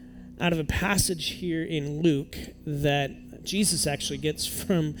a passage here in Luke that Jesus actually gets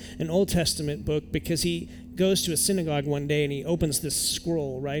from an Old Testament book, because he goes to a synagogue one day and he opens this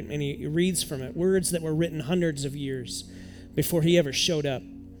scroll, right? And he reads from it, words that were written hundreds of years before he ever showed up.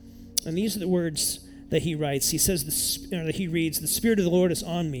 And these are the words that he writes. He says, he reads, "The Spirit of the Lord is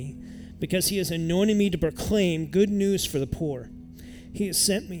on me, because he has anointed me to proclaim good news for the poor. He has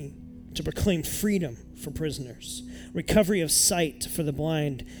sent me to proclaim freedom for prisoners, recovery of sight for the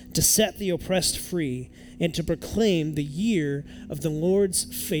blind, to set the oppressed free, and to proclaim the year of the Lord's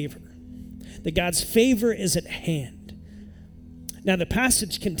favor." That God's favor is at hand. Now, the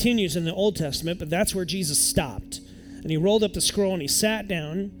passage continues in the Old Testament, but that's where Jesus stopped. And he rolled up the scroll and he sat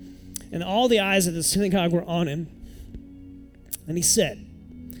down, and all the eyes of the synagogue were on him. And he said,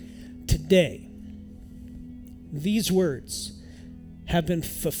 "Today, these words have been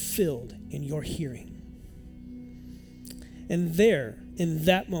fulfilled in your hearing." And there, in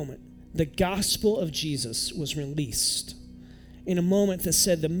that moment, the gospel of Jesus was released in a moment that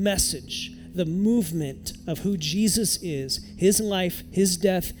said the message, the movement of who Jesus is, his life, his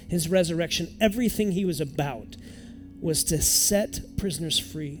death, his resurrection, everything he was about was to set prisoners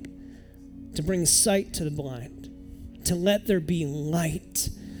free, to bring sight to the blind, to let there be light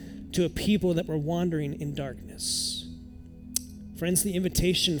to a people that were wandering in darkness. Friends, the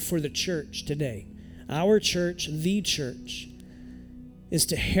invitation for the church today, our church, the church, is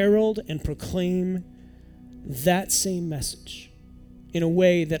to herald and proclaim that same message in a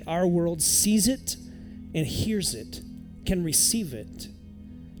way that our world sees it and hears it, can receive it,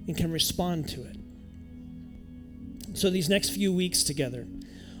 and can respond to it. So these next few weeks together,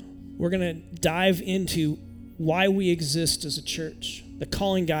 we're going to dive into why we exist as a church, the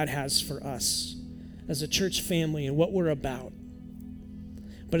calling God has for us as a church family, and what we're about.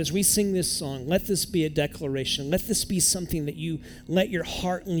 But as we sing this song, let this be a declaration. Let this be something that you let your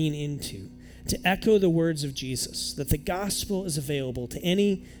heart lean into, to echo the words of Jesus, that the gospel is available to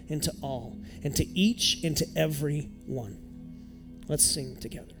any and to all, and to each and to every one. Let's sing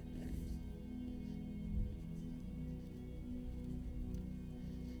together.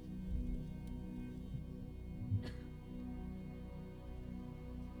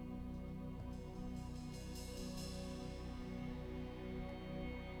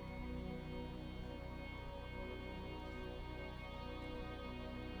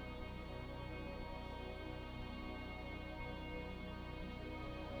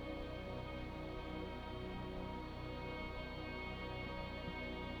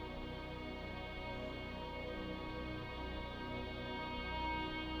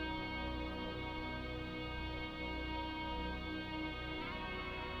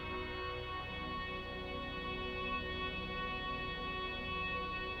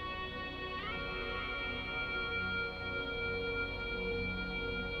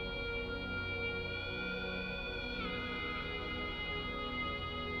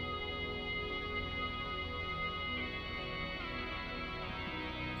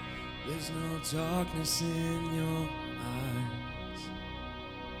 There's no darkness in your eyes.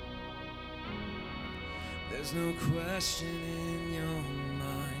 There's no question in your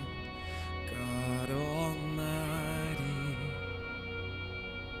mind, God Almighty,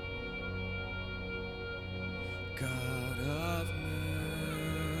 God of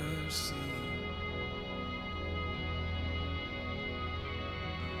mercy.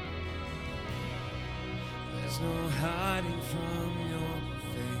 There's no hiding from your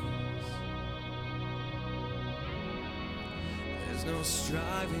face. There's no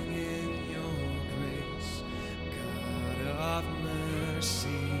striving in your grace, God of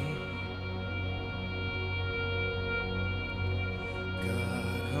mercy,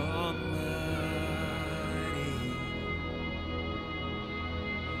 God Almighty.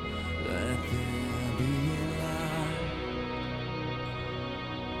 Let there be light.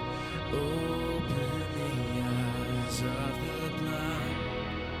 Open the eyes of the blind.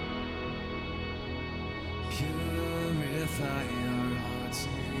 Purify our hearts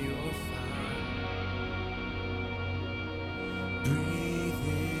in your fire. Breathe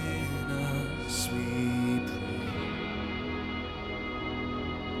in us, we pray.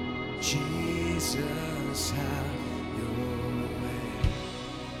 Jesus, have your way.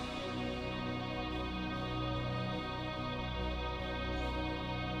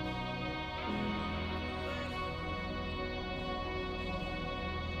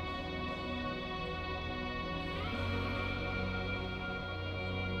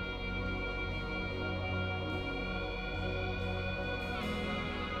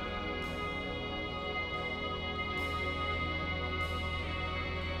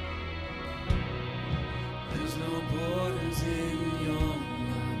 There's no borders in your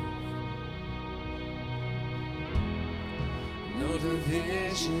love, no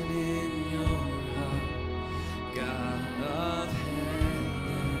division in your heart, God of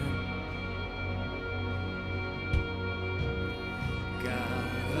heaven,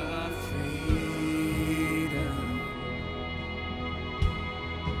 God of freedom.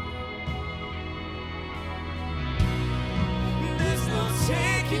 There's no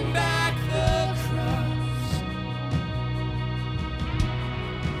taking back the cross,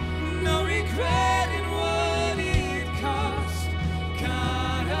 no regret in what it cost,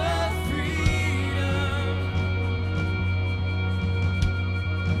 God of freedom,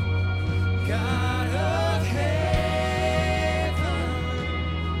 God of heaven.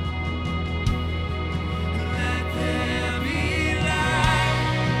 Let there be light.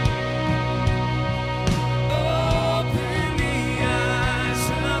 Open the eyes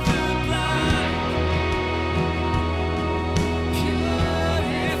of the blind.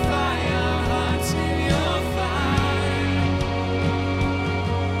 Purify our hearts in your fire.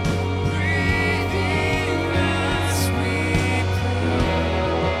 Breathe in us, we pray.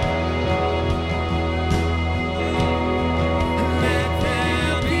 Let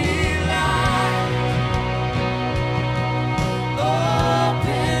there be light.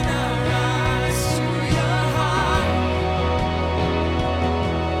 Open our eyes to your heart.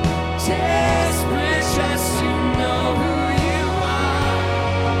 Desperate just to know who you are.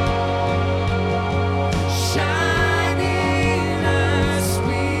 Shine in us,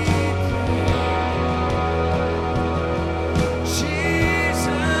 we pray.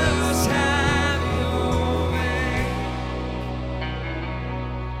 Jesus, have your way.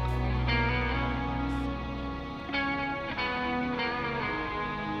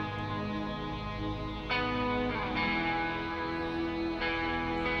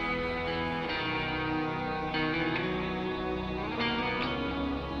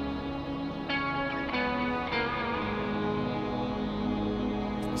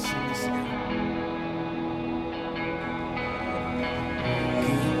 Sing this together.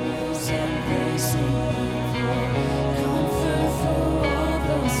 Goodness and grace and comfort for all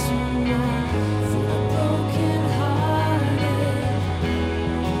those who mourn, for the brokenhearted.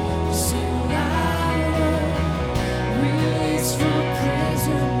 Sing louder, release from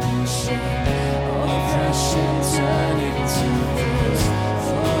prison and shame, oppression turning to praise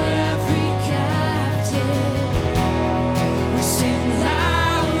for every captive. We sing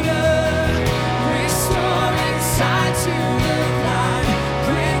louder,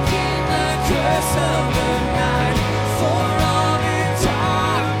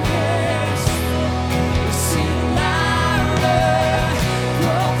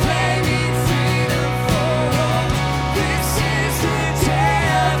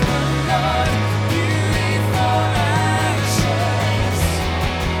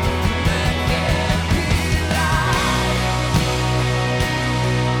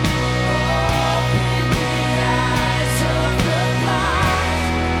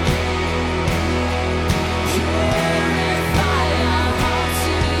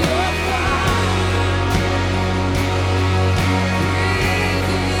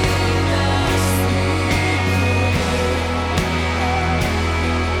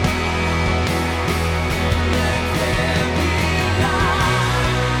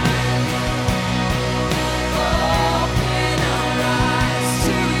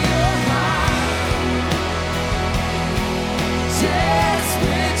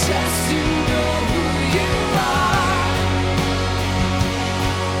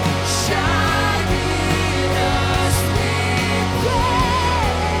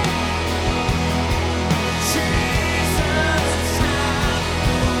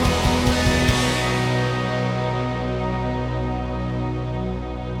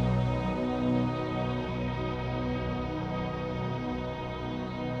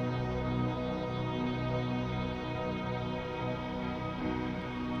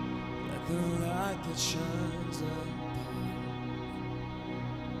 light that shines above.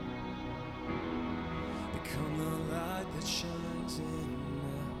 Become the light that shines in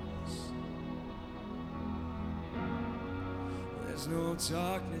us. There's no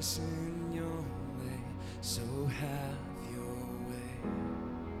darkness in your way, so have your way.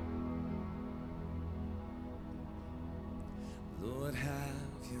 Lord,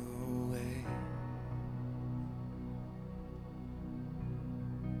 have your way.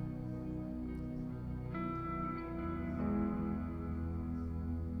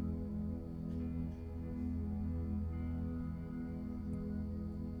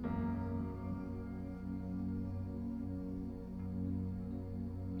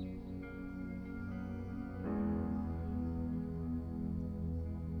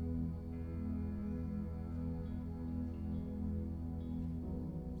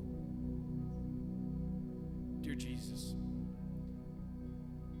 Dear Jesus,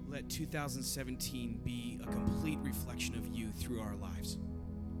 let 2017 be a complete reflection of you through our lives.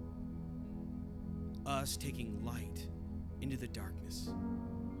 Us taking light into the darkness.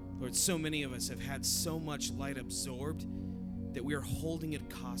 Lord, so many of us have had so much light absorbed that we are holding it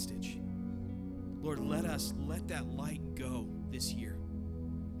hostage. Lord, let that light go this year.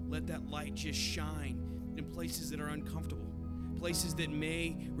 Let that light just shine in places that are uncomfortable, places that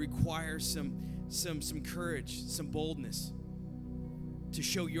may require some courage, some boldness to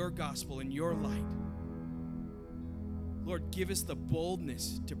show your gospel and your light. Lord, give us the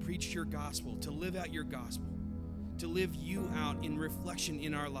boldness to preach your gospel, to live out your gospel, to live you out in reflection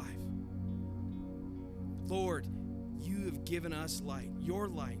in our life. Lord, you have given us light, your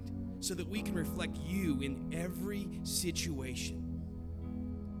light, so that we can reflect you in every situation.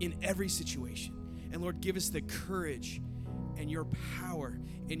 In every situation. And Lord, give us the courage and your power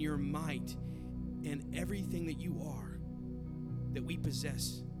and your might and everything that you are, that we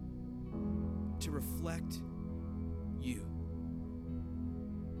possess, to reflect you.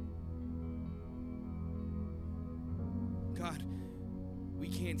 God, we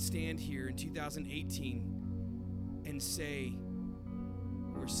can't stand here in 2018 and say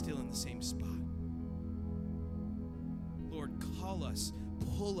we're still in the same spot. Lord, call us,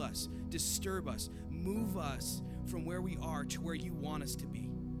 pull us, disturb us, move us from where we are to where you want us to be.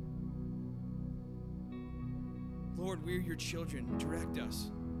 Lord, we're your children. Direct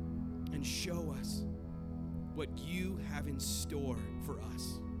us and show us what you have in store for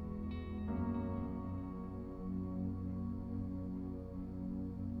us.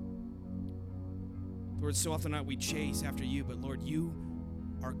 Lord, so often not we chase after you, but Lord, you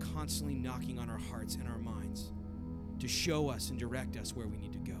are constantly knocking on our hearts and our minds to show us and direct us where we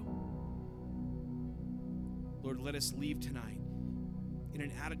need to go. Lord, let us leave tonight in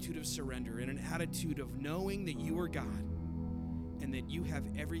an attitude of surrender, in an attitude of knowing that you are God and that you have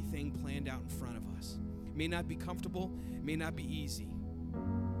everything planned out in front of us. It may not be comfortable, it may not be easy,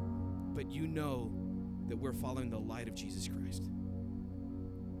 but you know that we're following the light of Jesus Christ.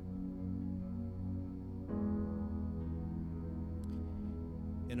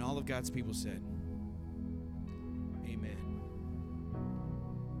 And all of God's people said, amen.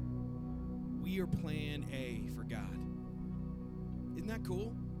 We are plan A for God. Isn't that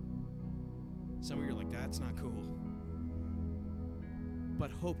cool? Some of you are like, that's not cool.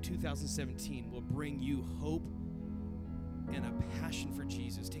 But Hope 2017 will bring you hope and a passion for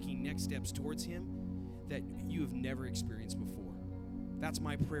Jesus, taking next steps towards him that you have never experienced before. That's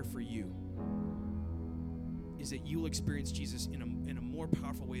my prayer for you, is that you'll experience Jesus in a more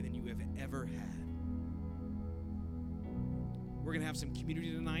powerful way than you have ever had. We're going to have some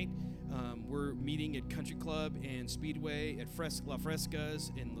community tonight. We're meeting at Country Club and Speedway, at La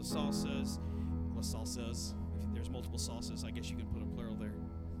Frescas and La Salsas. If there's multiple salsas, I guess you can put a plural there.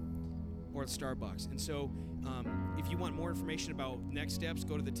 Or at Starbucks. And so if you want more information about next steps,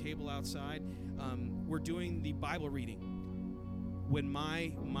 go to the table outside. We're doing the Bible reading. When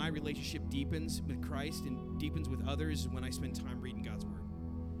my relationship deepens with Christ and deepens with others, when I spend time reading God's Word.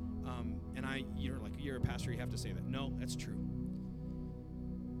 And you're a pastor, you have to say that. No, that's true.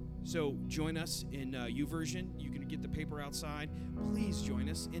 So join us in YouVersion. You can get the paper outside. Please join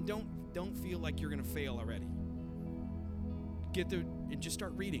us, and don't feel like you're going to fail already. Get there and just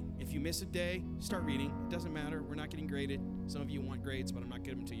start reading. If you miss a day, start reading. It doesn't matter. We're not getting graded. Some of you want grades, but I'm not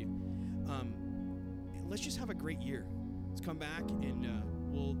giving them to you. Let's just have a great year. Let's come back, and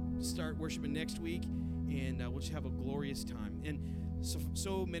we'll start worshiping next week, and we'll just have a glorious time. And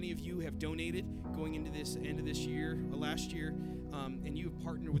so many of you have donated going into this end of this year, last year, and you have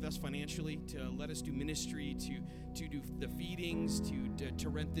partnered with us financially to let us do ministry, to do the feedings, to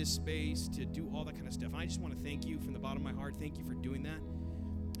rent this space, to do all that kind of stuff. And I just want to thank you from the bottom of my heart. Thank you for doing that.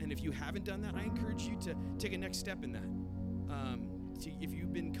 And if you haven't done that, I encourage you to take a next step in that. If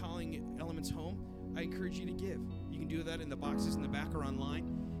you've been calling Elements home, I encourage you to give. You can do that in the boxes in the back or online,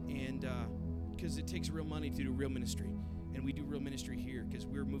 and because it takes real money to do real ministry. And we do real ministry here because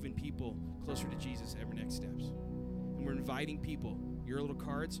we're moving people closer to Jesus every next steps. And we're inviting people. Your little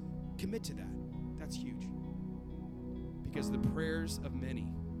cards, commit to that. That's huge. Because the prayers of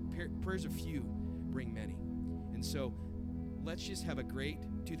many, prayers of few bring many. And so let's just have a great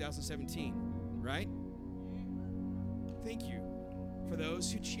 2017, right? Thank you for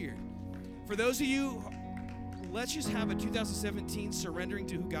those who cheered. For those of you, let's just have a 2017 surrendering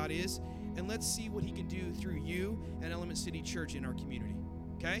to who God is, and let's see what he can do through you and Element City Church in our community,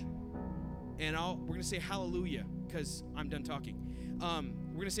 okay? And we're going to say hallelujah because I'm done talking.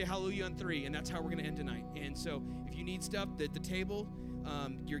 We're going to say hallelujah on 3, and that's how we're going to end tonight. And so if you need stuff at the table,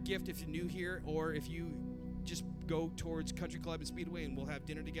 your gift if you're new here, or if you just go towards Country Club and Speedway, and we'll have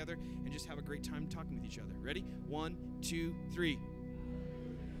dinner together and just have a great time talking with each other. Ready? 1, 2, 3.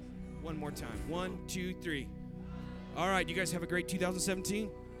 One more time. 1, 2, 3. All right, you guys have a great 2017.